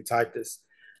 let me retype this,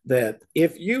 that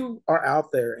if you are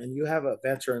out there and you have a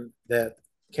veteran that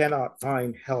cannot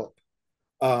find help,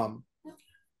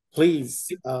 please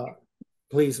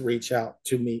reach out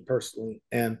to me personally,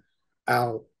 and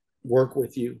I'll work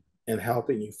with you in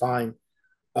helping you find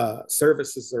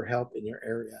services or help in your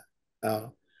area.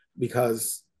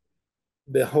 Because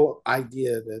the whole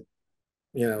idea that,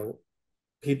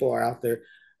 people are out there.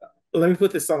 Let me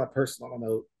put this on a personal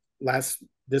note.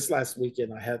 This last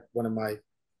weekend, I had one of my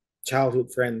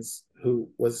childhood friends who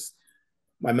was,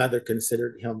 my mother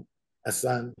considered him a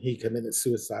son. He committed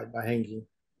suicide by hanging.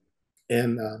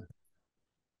 And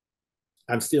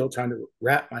I'm still trying to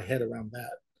wrap my head around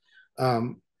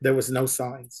that. There was no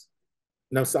signs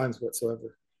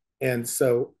whatsoever. And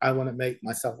so I want to make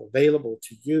myself available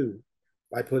to you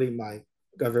by putting my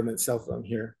government cell phone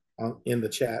here in the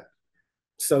chat,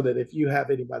 so that if you have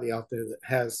anybody out there that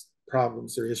has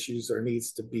problems or issues or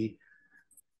needs to be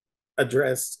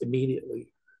addressed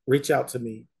immediately, reach out to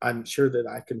me. I'm sure that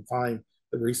I can find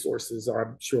the resources, or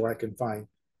I'm sure I can find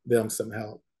them some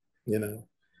help. You know,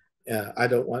 I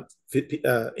don't want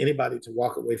anybody to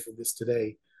walk away from this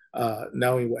today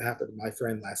knowing what happened to my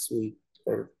friend last week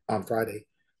or on Friday,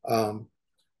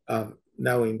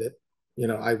 knowing that, you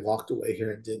know, I walked away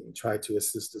here and didn't try to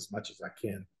assist as much as I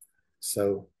can.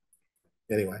 So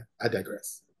anyway, I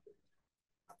digress.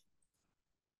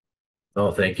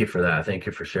 Oh, thank you for that. Thank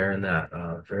you for sharing that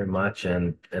very much.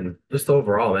 And just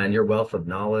overall, man, your wealth of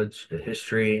knowledge, the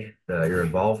history, your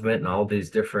involvement in all these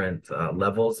different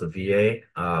levels of VA.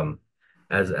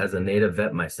 As a native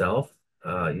vet myself,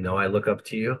 you know, I look up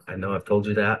to you. I know I've told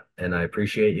you that, and I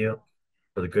appreciate you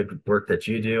for the good work that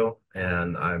you do.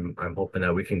 And I'm hoping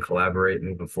that we can collaborate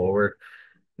moving forward.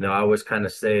 You know, I always kind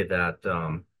of say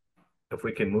that if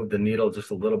we can move the needle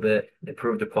just a little bit,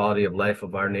 improve the quality of life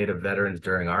of our Native veterans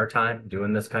during our time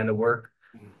doing this kind of work,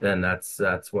 then that's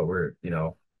what we're, you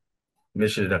know,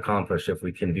 mission accomplished if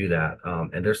we can do that.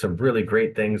 And there's some really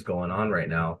great things going on right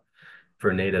now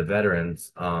for Native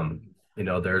veterans. You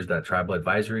know, there's that Tribal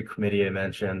Advisory Committee I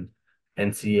mentioned.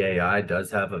 NCAI does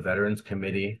have a veterans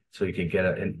committee, so you can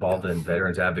get involved in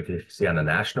veterans advocacy on a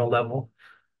national level.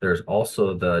 There's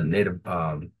also the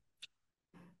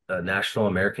National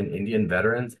American Indian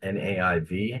Veterans,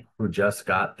 NAIV, who just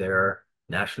got their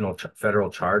national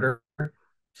federal charter.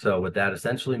 So what that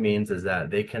essentially means is that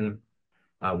they can,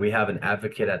 we have an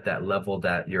advocate at that level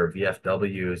that your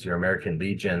VFWs, your American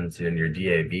Legions, and your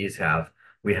DAVs have.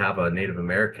 We have a Native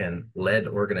American-led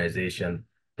organization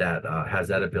that has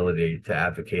that ability to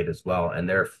advocate as well. And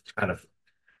they're kind of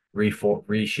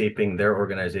reshaping their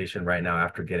organization right now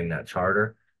after getting that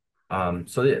charter.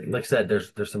 So like I said,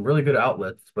 there's some really good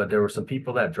outlets, but there were some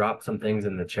people that dropped some things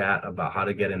in the chat about how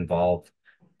to get involved.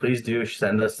 Please do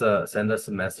send us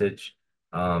a message.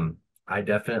 I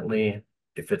definitely,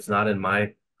 if it's not in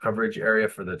my coverage area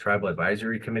for the Tribal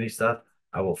Advisory Committee stuff,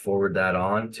 I will forward that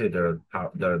on to the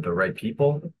right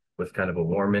people with kind of a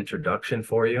warm introduction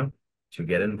for you to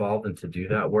get involved and to do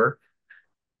that work.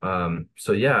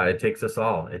 So yeah, it takes us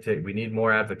all. We need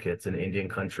more advocates in Indian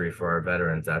country for our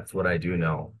veterans. That's what I do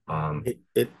know. So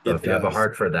if you have a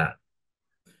heart for that,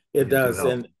 it does.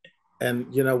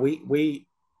 And you know, we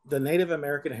the Native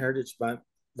American Heritage Month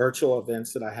virtual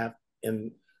events that I have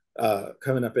in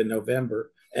coming up in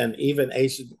November, and even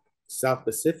Asian South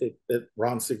Pacific that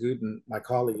Ron Segudin, my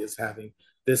colleague, is having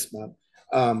this month.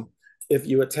 If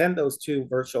you attend those two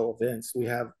virtual events, we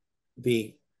have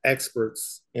the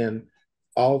experts in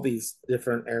all these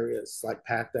different areas like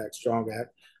PACT Act, Strong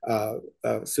Act,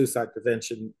 suicide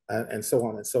prevention, and so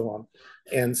on and so on.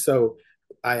 And so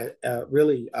I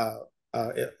really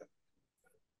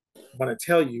want to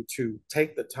tell you to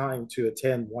take the time to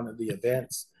attend one of the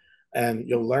events, and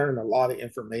you'll learn a lot of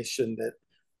information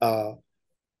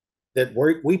that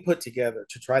we put together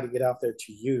to try to get out there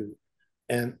to you,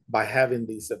 and by having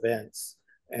these events.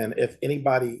 And if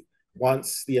anybody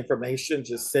wants the information,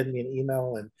 just send me an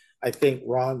email. And I think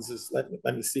Ron's is, let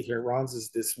me see here. Ron's is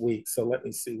this week. So let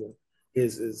me see when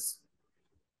his is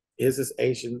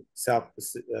Asian South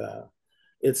Pacific.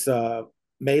 It's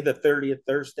May the 30th,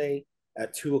 Thursday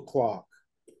at 2:00.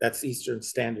 That's Eastern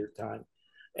Standard Time.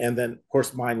 And then of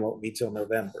course mine won't be till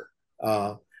November.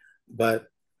 But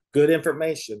good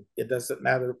information. It doesn't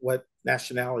matter what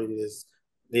nationality it is.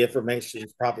 The information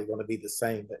is probably going to be the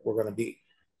same that we're going to be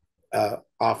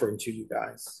offering to you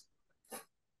guys.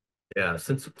 Yeah,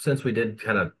 since we did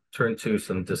kind of turn to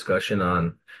some discussion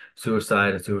on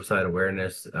suicide and suicide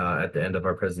awareness at the end of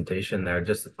our presentation there,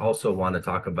 just also want to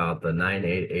talk about the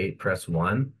 988 press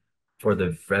 1 for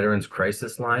the Veterans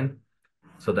Crisis Line.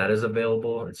 So that is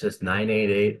available. It's just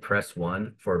 988 press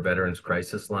 1 for Veterans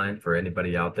Crisis Line for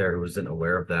anybody out there who isn't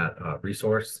aware of that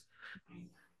resource.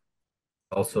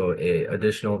 Also,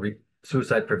 additional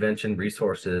suicide prevention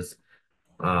resources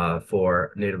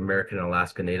for Native American and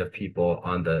Alaska Native people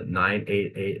on the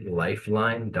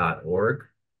 988lifeline.org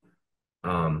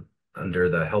under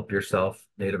the Help Yourself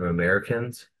Native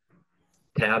Americans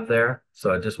tab there.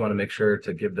 So I just want to make sure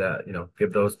to give that, you know,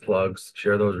 give those plugs,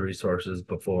 share those resources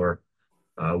before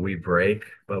we break,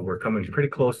 but we're coming pretty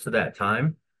close to that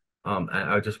time.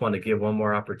 I just want to give one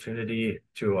more opportunity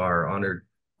to our honored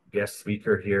guest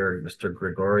speaker here, Mr.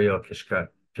 Gregorio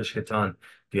Kishkatan.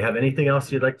 Do you have anything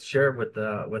else you'd like to share with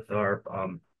our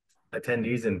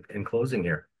attendees in closing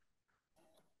here?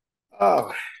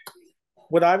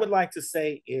 What I would like to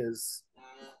say is,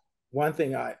 one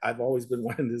thing I've always been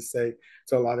wanting to say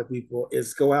to a lot of people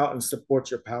is go out and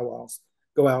support your powwows.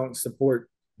 Go out and support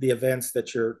the events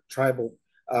that your tribal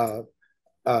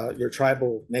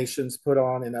nations put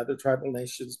on and other tribal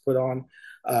nations put on,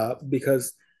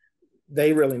 because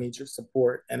they really need your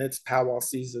support. And it's powwow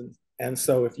season, And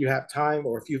so if you have time,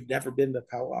 or if you've never been to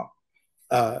powwow,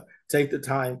 take the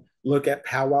time, look at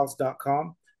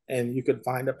powwows.com, and you can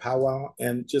find a powwow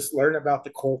and just learn about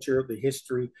the culture, the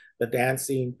history, the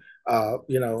dancing.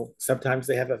 Sometimes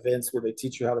they have events where they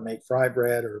teach you how to make fry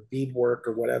bread or beadwork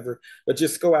or whatever, but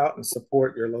just go out and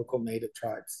support your local Native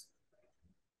tribes.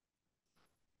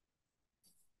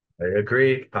 I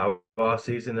agree. Powwow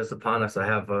season is upon us. I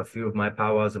have a few of my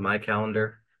powwows in my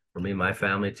calendar for me and my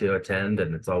family to attend,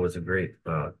 and it's always a great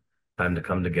time to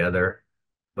come together.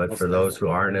 But for those who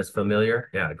aren't as familiar,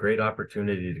 yeah, great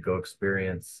opportunity to go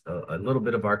experience a little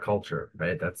bit of our culture,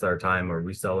 right? That's our time where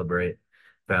we celebrate,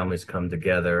 families come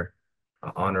together,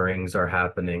 honorings are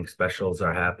happening, specials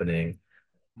are happening,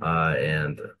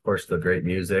 and of course the great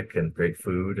music and great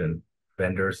food and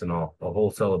vendors and all, a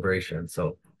whole celebration.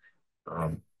 So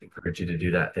encourage you to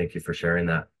do that. Thank you for sharing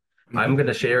that. I'm going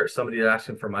to share, somebody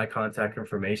asking for my contact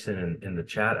information in the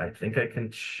chat. I think I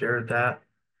can share that.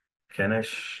 Can I?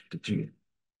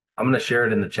 I'm going to share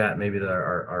it in the chat. Maybe that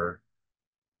our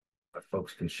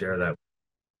folks can share that. I'm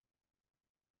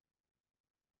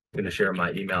going to share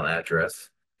my email address.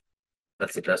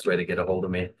 That's the best way to get a hold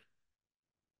of me.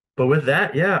 But with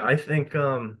that, yeah, I think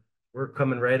we're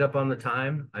coming right up on the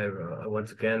time. I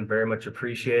once again very much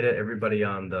appreciate it, everybody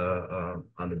on the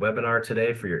webinar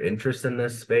today, for your interest in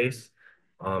this space.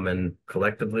 And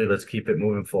collectively, let's keep it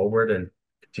moving forward and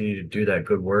continue to do that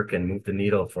good work and move the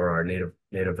needle for our Native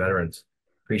veterans.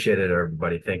 Appreciate it,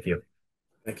 everybody. Thank you.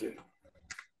 Thank you.